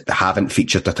guys that haven't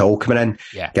featured at all coming in.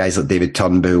 Yeah. Guys like David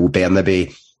Turnbull,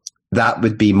 Bernabe. That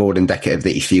would be more indicative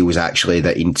that he feels actually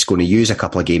that he's going to use a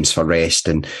couple of games for rest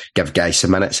and give guys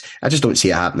some minutes. I just don't see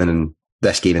it happening in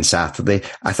this game on Saturday.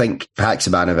 I think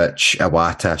Haksabanovic,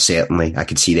 Iwata, certainly, I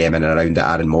could see them in and around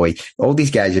at Aaron Moy. All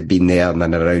these guys have been there and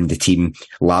around the team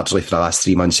largely for the last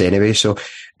 3 months anyway, so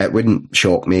it wouldn't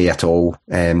shock me at all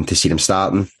to see them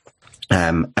starting.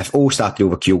 If all started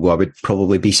over Kyogo, I would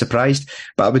probably be surprised,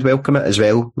 but I would welcome it as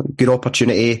well. Good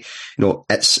opportunity. You know,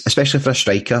 it's especially for a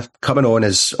striker coming on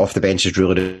as off the bench is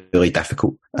really, really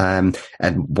difficult. And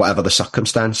whatever the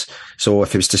circumstance. So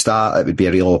if he was to start, it would be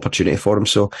a real opportunity for him.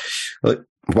 So look,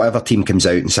 whatever team comes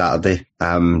out on Saturday,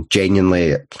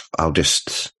 genuinely, it'll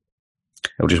just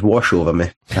wash over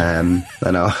me. And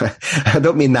I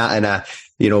don't mean that in a,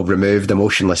 removed,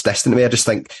 emotionless, distant way. I just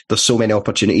think there's so many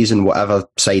opportunities in whatever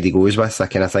side he goes with. I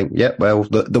kind of think, well,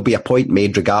 there'll be a point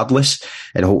made regardless.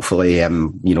 And hopefully,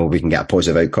 we can get a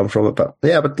positive outcome from it. But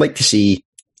yeah, I would like to see,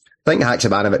 I think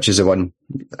Haksabanovic is the one.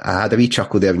 I had a wee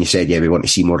chuckle there when you said, we want to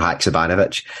see more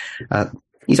Haksabanovic.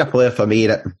 He's a player for me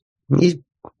that he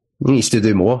needs to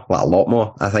do more, a lot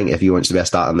more, I think, if he wants to be a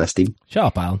starter in this team. Shut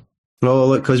up, Alan. No,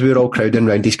 look, because we were all crowding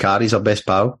round his car. He's our best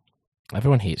pal.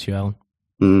 Everyone hates you, Alan.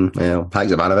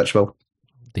 Haksabanovic will.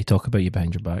 They talk about you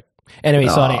behind your back. Anyway,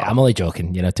 sorry, I'm only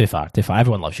joking. Too far.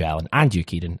 Everyone loves you, Alan, and you,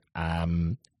 Kieran.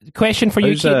 Question for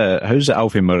you, Kieran. How's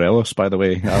Alfie Morelos, by the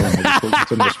way? Alan,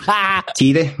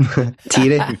 Thierry.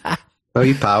 Oh,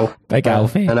 you pal. Big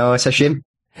Alfie. I know, it's a shame.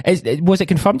 Was it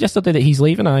confirmed yesterday that he's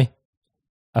leaving? I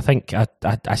think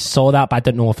I saw that, but I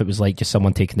didn't know if it was like just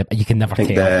someone taking the... You can never take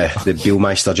the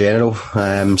Billmeister General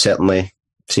certainly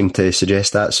seemed to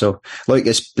suggest that. So, look,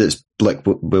 it's like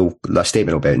the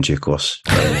statement will be in due course.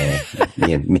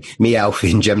 Me,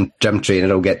 Alfie, and Jim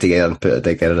Trainer will get together and put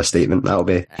together a statement. That'll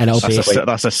be, and that's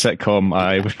a sitcom.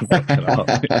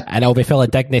 And it'll be full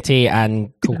of dignity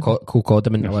and cool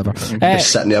condiment or whatever.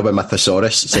 Just sitting there with my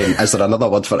thesaurus saying, "Is there another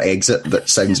word for exit that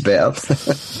sounds better?"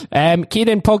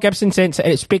 Kieran, Paul Gibson sent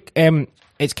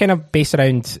it's kind of based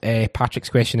around Patrick's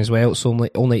question as well, so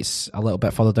only it's a little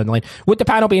bit further down the line. Would the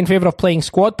panel be in favour of playing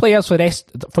squad players for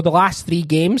the last 3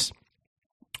 games,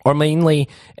 or mainly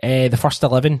the first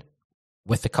 11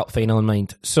 with the cup final in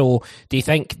mind? So do you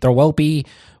think will it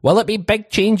be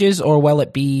big changes, or will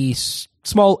it be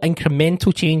small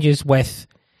incremental changes with...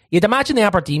 You'd imagine the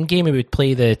Aberdeen game we would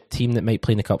play the team that might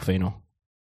play in the cup final.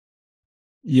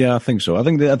 Yeah, I think so. I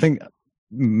think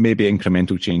maybe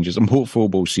incremental changes. I'm hopeful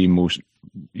we'll see most,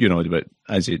 but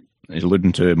as it is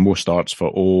alluding to, more starts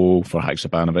for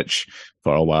Haksabanovic,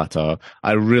 for Iwata.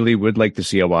 I really would like to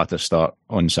see Iwata start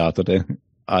on Saturday.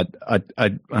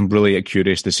 I'm really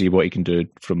curious to see what he can do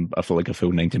from a full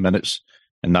 90 minutes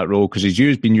in that role, because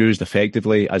he's been used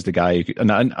effectively as the guy.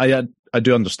 And I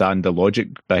do understand the logic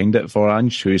behind it for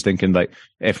Ange, who's thinking like,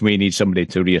 if we need somebody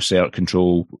to reassert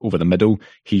control over the middle,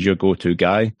 he's your go-to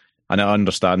guy. And I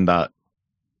understand that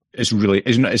it's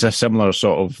a similar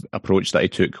sort of approach that he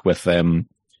took with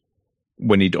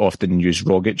when he'd often use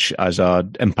Rogic as a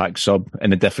impact sub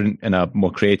in a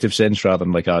more creative sense rather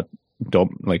than like a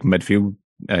midfield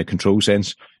control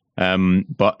sense.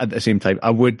 But at the same time, I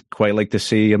would quite like to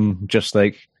see him just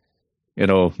make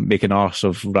an arse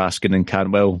of Raskin and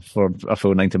Cantwell for a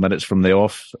full 90 minutes from the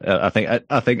off. I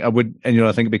think I would, and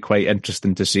I think it'd be quite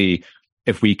interesting to see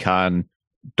if we can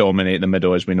dominate the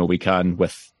middle as we know we can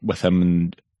with him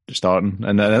and starting.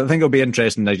 And I think it'll be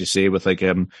interesting, as you say, with like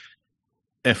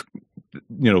if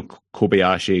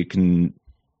Kobayashi can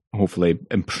hopefully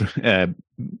improve,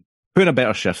 put in a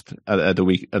better shift at the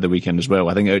weekend as well.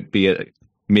 I think it would be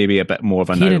maybe a bit more of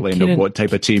an outline of what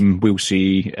type of team we'll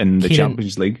see in the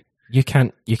Champions League. You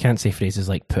can't say phrases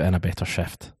like "put in a better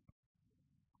shift."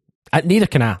 Neither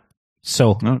can I.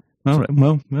 So. No. All right.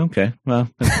 Well, okay. Well,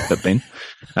 a bit pain.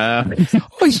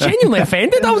 He's genuinely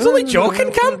offended. I was only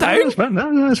joking. Calm down. It's fine.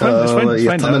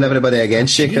 You're turning everybody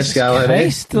against you, Chris Gallagher.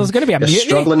 There's going to be a mutiny. You're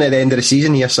struggling at the end of the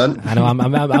season here, son. I know.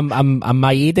 I'm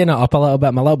maiding it up a little bit.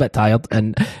 I'm a little bit tired,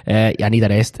 and I need a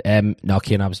rest. No,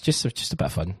 Kieran, I was just a bit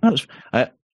of fun.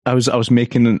 I was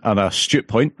making an astute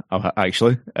point,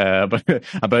 actually,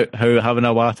 about how having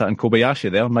Iwata and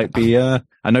Kobayashi there might be an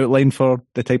outline for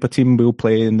the type of team we'll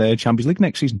play in the Champions League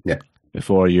next season. Yeah.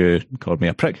 Before you called me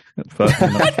a prick.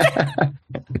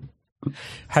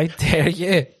 How dare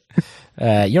you?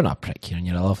 You're not a prick, Kieran.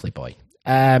 You're a lovely boy.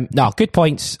 No, good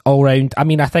points all round. I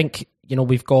mean, I think,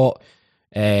 we've got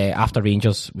After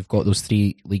Rangers, we've got those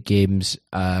 3 league games.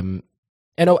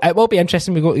 It will be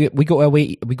interesting. We go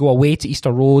away to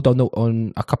Easter Road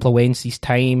on a couple of Wednesdays'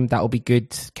 time. That'll be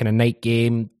good. Kind of night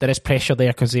game. There is pressure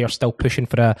there because they are still pushing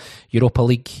for a Europa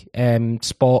League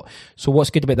spot. So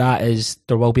what's good about that is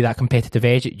there will be that competitive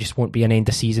edge. It just won't be an end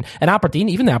of season. And Aberdeen,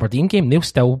 even the Aberdeen game, they'll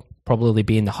still probably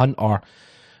be in the hunt. Or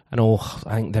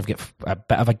I think they've got a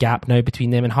bit of a gap now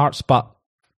between them and Hearts. But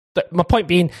my point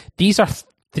being, these are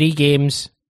 3 games,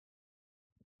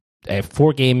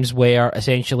 4 games where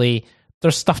essentially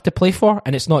there's stuff to play for,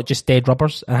 and it's not just dead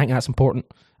rubbers. I think that's important.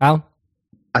 Alan?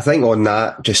 I think on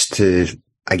that, just to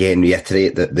again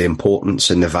reiterate that the importance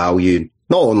and the value,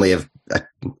 not only of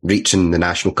reaching the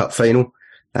National Cup final,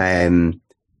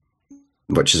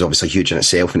 which is obviously huge in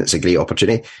itself, and it's a great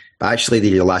opportunity, but actually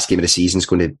the last game of the season is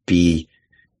going to be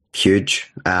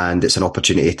huge, and it's an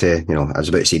opportunity to, I was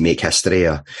about to say make history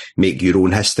or make your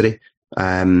own history.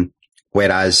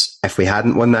 Whereas if we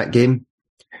hadn't won that game,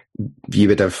 you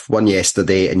would have won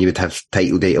yesterday and you would have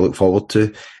title day to look forward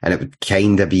to, and it would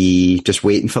kind of be just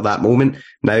waiting for that moment.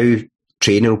 Now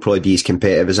training will probably be as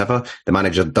competitive as ever. The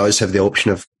manager does have the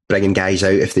option of bringing guys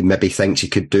out if they maybe thinks he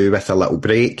could do with a little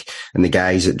break, and the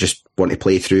guys that just want to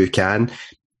play through can.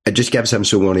 It just gives him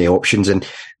so many options, and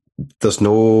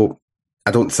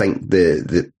I don't think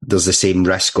there's the same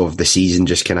risk of the season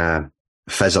just kind of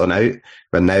fizzling out,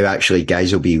 when now actually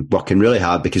guys will be working really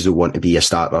hard because they want to be a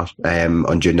starter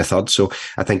on June the 3rd. So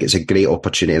I think it's a great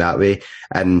opportunity that way.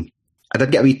 And I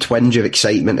did get a wee twinge of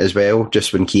excitement as well,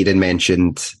 just when Kieran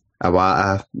mentioned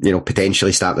Iwata,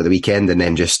 potentially start at the weekend, and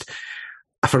then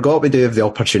I forgot we do have the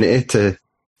opportunity to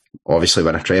obviously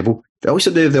win a treble. We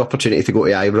also do have the opportunity to go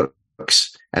to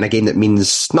Ibrox in a game that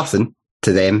means nothing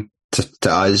to them,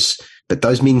 to us, but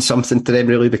does mean something to them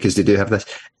really, because they do have this,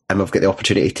 and we've got the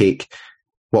opportunity to take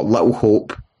what little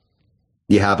hope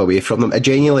you have away from them.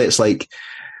 Genuinely, it's like,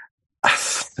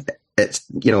 it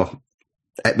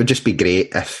would just be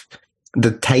great if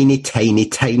the tiny, tiny,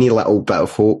 tiny little bit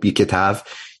of hope you could have,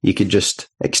 you could just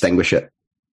extinguish it.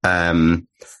 Let's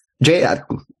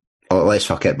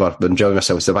fuck it, but I'm enjoying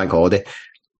myself. It's the bank holiday.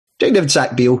 Do you think they'd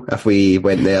sack Beale if we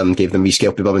went there and gave them wee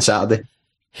scalpy bum on Saturday?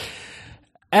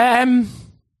 I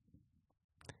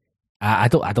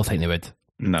don't think they would.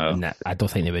 No, I don't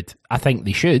think they would. I think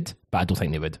they should, but I don't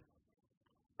think they would.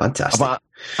 Fantastic. But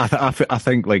I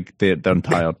think like they're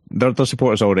tired. Their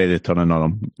supporters are already turning on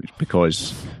them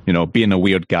because being a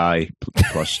weird guy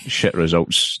plus shit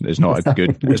results is not a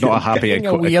good. It's not a happy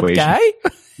a weird equation. Guy.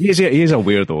 He is a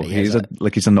weirdo. He's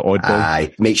in the oddball.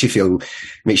 Aye, makes your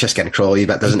skin crawl a wee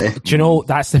bit, doesn't it? Do you know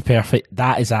that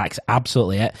is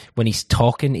absolutely it. When he's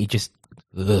talking, he just.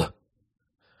 Ugh.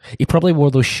 He probably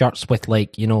wore those shirts with how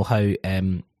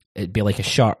it'd be like a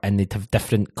shirt and they'd have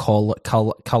different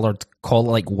coloured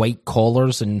like white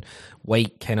collars and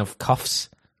white kind of cuffs.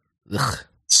 Ugh.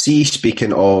 See,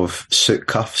 speaking of suit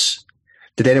cuffs,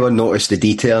 did anyone notice the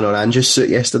detailing on Ange's suit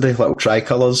yesterday? Little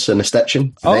tricolours and the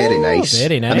stitching. Very nice.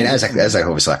 Very nice. I mean, it is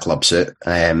obviously a club suit.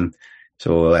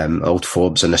 So old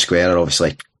Forbes in the square are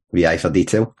obviously VI for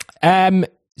detail.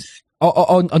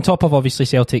 On top of obviously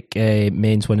Celtic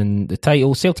men's winning the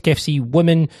title, Celtic FC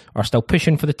women are still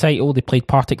pushing for the title. They played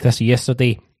Partick this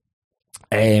yesterday.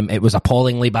 It was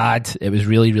appallingly bad. It was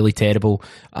really, really terrible.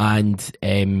 And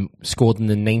scored in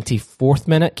the 94th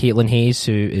minute. Caitlin Hayes,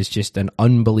 who is just an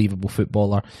unbelievable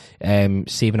footballer,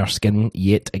 saving her skin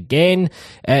yet again.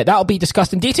 That'll be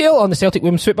discussed in detail on the Celtic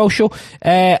Women's Football Show.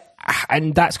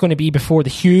 And that's going to be before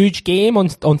the huge game on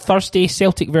Thursday,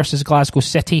 Celtic versus Glasgow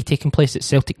City, taking place at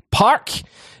Celtic Park.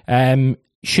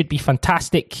 Should be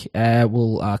fantastic.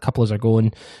 A couple of us are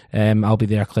going. I'll be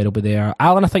there, Claire will be there.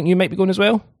 Alan, I think you might be going as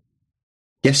well.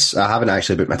 Yes, I haven't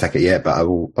actually booked my ticket yet, but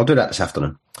I'll do that this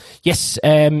afternoon. Yes,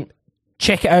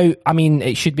 check it out. I mean,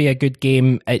 it should be a good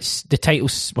game. It's the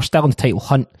titles. We're still in the title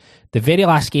hunt. The very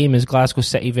last game is Glasgow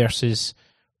City versus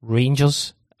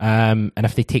Rangers. And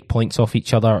if they take points off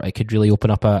each other, it could really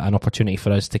open up an opportunity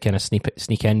for us to kind of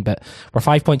sneak in. But we're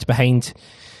 5 points behind.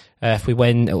 If we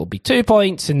win, it will be 2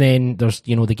 points, and then there's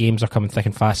the games are coming thick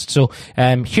and fast. So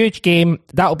huge game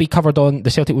that'll be covered on the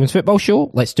Celtic Women's Football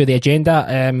Show. Let's do the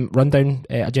agenda rundown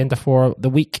agenda for the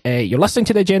week. You're listening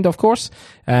to the agenda, of course.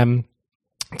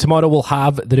 Tomorrow we'll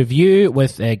have the review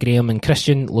with Graham and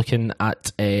Christian looking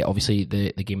at obviously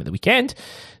the game at the weekend.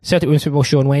 Celtic Women's Football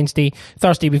Show on Wednesday.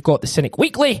 Thursday we've got the Cynic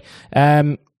Weekly.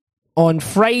 On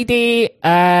Friday,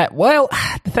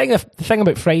 the thing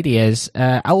about Friday is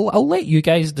I'll let you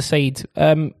guys decide.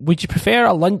 Would you prefer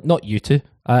a lunch? Not you two.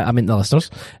 I mean the listeners.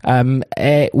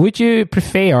 Would you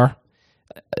prefer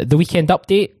the weekend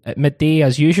update at midday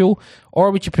as usual, or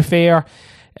would you prefer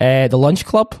the Lunch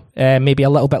Club, maybe a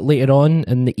little bit later on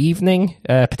in the evening,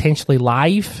 potentially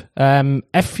live.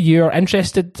 If you're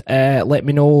interested, let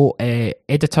me know,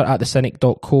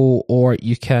 editor@thecynic.co, or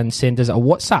you can send us a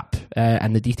WhatsApp,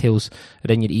 and the details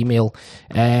are in your email.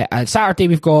 On Saturday,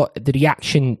 we've got the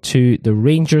reaction to the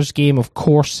Rangers game, of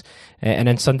course, and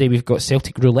then Sunday, we've got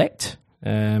Celtic Roulette.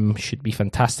 Should be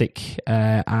fantastic,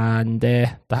 and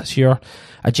that's your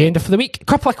agenda for the week. A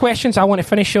couple of questions I want to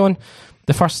finish on.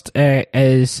 The first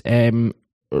is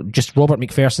just Robert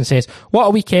McPherson says, what a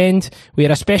weekend. We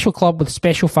had a special club with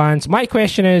special fans. My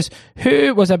question is,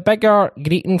 who was a bigger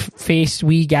greeting face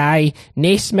wee guy,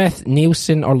 Naismith,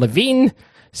 Nielsen or Levine?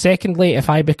 Secondly, if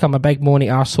I become a big moany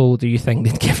arsehole, do you think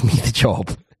they'd give me the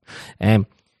job?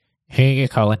 Who you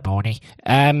calling moany?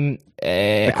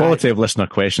 The quality of listener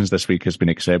questions this week has been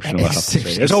exceptional, I have to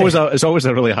say. It's always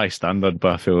a really high standard,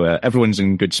 but I feel everyone's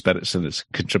in good spirits and it's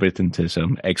contributing to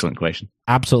some excellent question.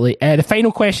 Absolutely. The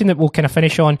final question that we'll kind of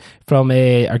finish on from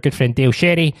our good friend Dale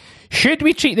Sherry. Should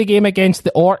we treat the game against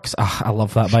the Orcs? Oh, I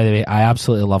love that, by the way. I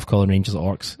absolutely love calling Rangers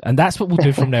Orcs. And that's what we'll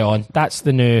do from now on. That's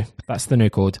the new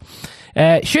code.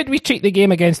 Should we treat the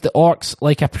game against the Orcs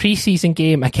like a pre-season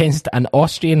game against an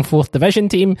Austrian 4th Division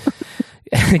team?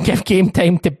 Give game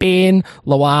time to Bain,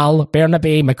 Lawal,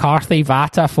 Bernabe, McCarthy,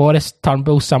 Vata, Forrest,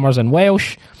 Turnbull, Summers and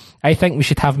Welsh. I think we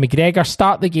should have McGregor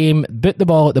start the game, boot the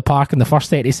ball at the park in the first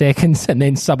 30 seconds and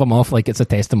then sub him off like it's a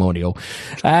testimonial.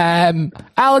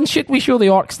 Alan, should we show the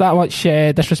Orcs that much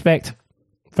disrespect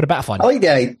for a bit of fun? I like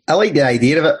the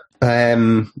idea of it.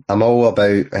 I'm all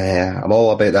about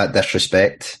that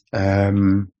disrespect.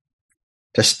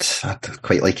 Just I'd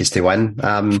quite like us to win,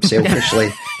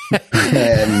 selfishly.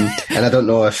 And I don't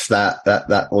know if that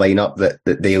lineup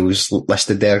that Dale's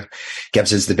listed there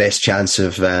gives us the best chance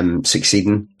of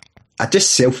succeeding. I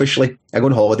go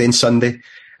on holiday on Sunday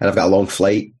and I've got a long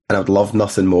flight, and I would love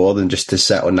nothing more than just to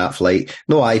sit on that flight.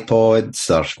 No iPods,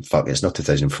 it's not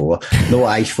 2004. No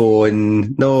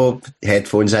iPhone, no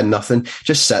headphones in, nothing.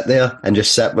 Just sit there and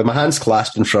just sit with my hands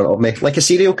clasped in front of me like a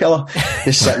serial killer,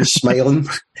 just sitting smiling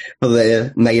for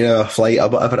the 9-hour flight or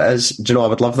whatever it is. Do you know, I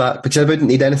would love that because I wouldn't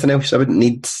need anything else.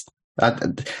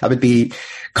 I would be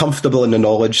comfortable in the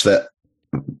knowledge that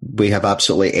we have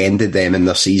absolutely ended them in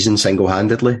their season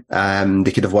single-handedly.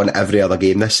 They could have won every other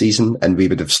game this season and they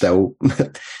would have still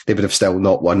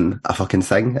not won a fucking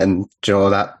thing. And you know,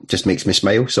 that just makes me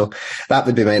smile. So that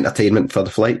would be my entertainment for the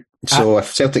flight. So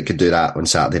if Celtic could do that on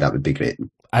Saturday, that would be great.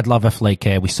 I'd love if we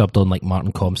subbed on like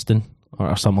Martin Compston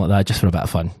or something like that, just for a bit of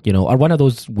fun, you know, or one of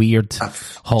those weird.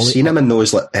 I've seen him in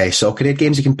those soccer aid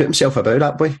games. He can put himself about,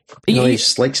 that boy. You know,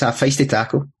 he's likes a feisty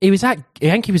tackle. I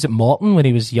think he was at Morton when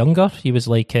he was younger. He was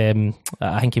like, I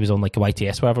think he was on like a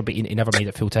YTS or whatever, but he never made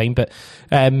it full time. But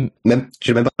do you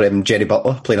remember Jerry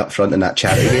Butler playing up front in that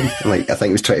charity game? I think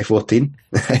it was 2014.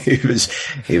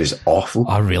 he was awful.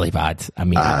 Oh, really bad. I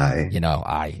mean, he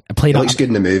looks good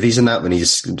in the movies and that when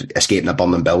he's escaping a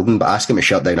burning building, but ask him to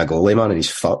shut down a goalie, man, and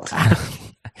he's fucked.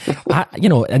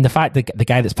 And the fact that the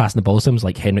guy that's passing the ball to him is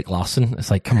like Henrik Larsson,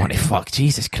 it's like, come on, fuck,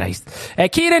 Jesus Christ.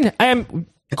 Kieran,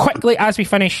 quickly as we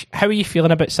finish, how are you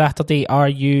feeling about Saturday? Are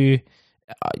you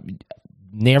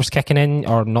nerves kicking in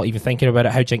or not even thinking about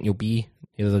it? How do you think you'll be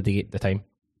the time?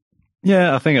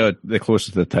 Yeah, I think the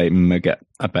closer to the time I get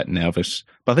a bit nervous,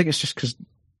 but I think it's just because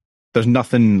there's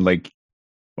nothing like.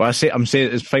 Well, I'm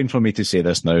saying it's fine for me to say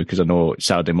this now because I know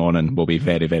Saturday morning will be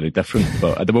very, very different.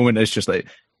 But at the moment, it's just like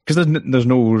because there's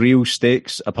no real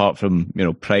stakes apart from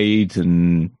pride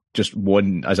and just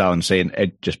one, as Alan's saying,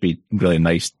 it'd just be really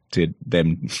nice to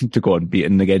them to go on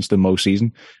beating against them all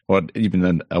season, or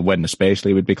even a win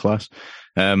especially would be class.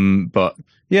 But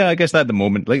yeah, I guess that at the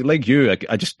moment, like you,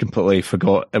 I just completely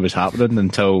forgot it was happening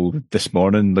until this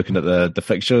morning, looking at the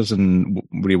fixtures and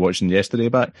rewatching yesterday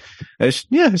back. It's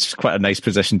just quite a nice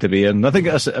position to be in. I think,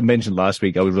 as I mentioned last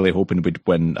week, I was really hoping we'd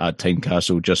win at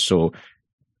Tynecastle just so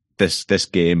this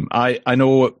game. I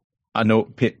know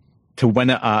to win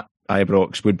it at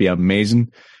Ibrox would be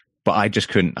amazing, but I just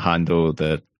couldn't handle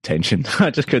the tension. I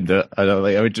just couldn't do it.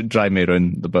 I would drive me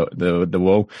around the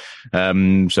wall.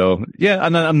 So yeah,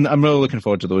 and I'm really looking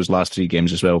forward to those last 3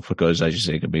 games as well because, as you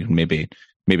say, maybe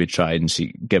try and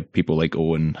give people like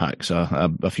Owen Hacks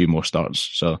a few more starts.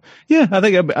 So yeah, I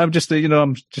think I'm just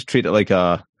treat it like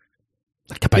a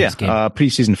game. A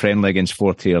pre-season friendly against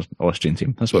 4th-tier Austrian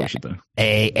team. That's what we should do.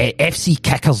 FC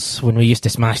Kickers, when we used to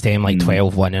smash them like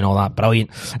 12-1 and all that. Brilliant.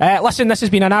 Listen, this has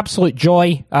been an absolute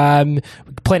joy.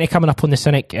 Plenty coming up on the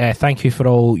Cynic. Thank you for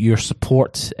all your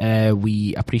support.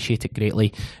 We appreciate it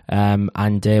greatly.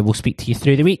 And we'll speak to you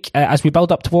through the week as we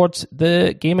build up towards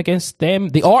the game against them,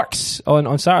 the Orcs,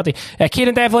 on Saturday.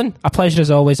 Kieran Devlin, a pleasure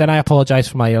as always, and I apologise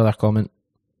for my earlier comment.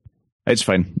 It's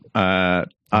fine. I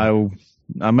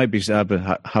might be have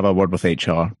a word with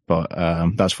HR, but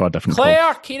that's for a different call.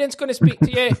 Claire, Kieran's going to speak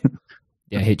to you.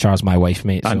 Yeah, HR's my wife,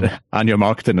 mate. So. And your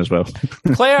marketing as well.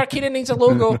 Claire, Kieran needs a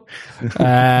logo.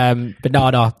 But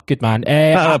no, good man.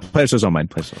 Pleasure's on mine.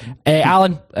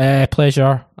 Alan,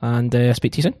 pleasure, and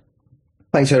speak to you soon.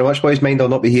 Thanks very much, boys. Mind I'll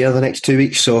not be here the next 2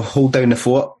 weeks, so hold down the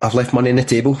fort. I've left money on the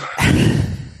table.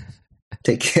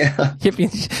 Take care. You've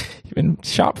been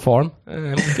sharp form.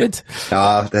 Good.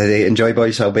 Enjoy,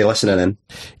 boys. I'll be listening in.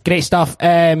 Great stuff.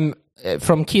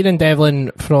 From Kieran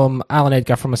Devlin, from Alan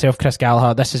Edgar, from myself, Chris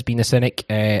Gallagher, this has been The Cynic.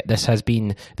 This has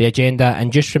been The Agenda.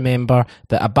 And just remember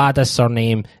that Abada's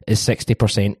surname is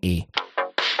 60% A.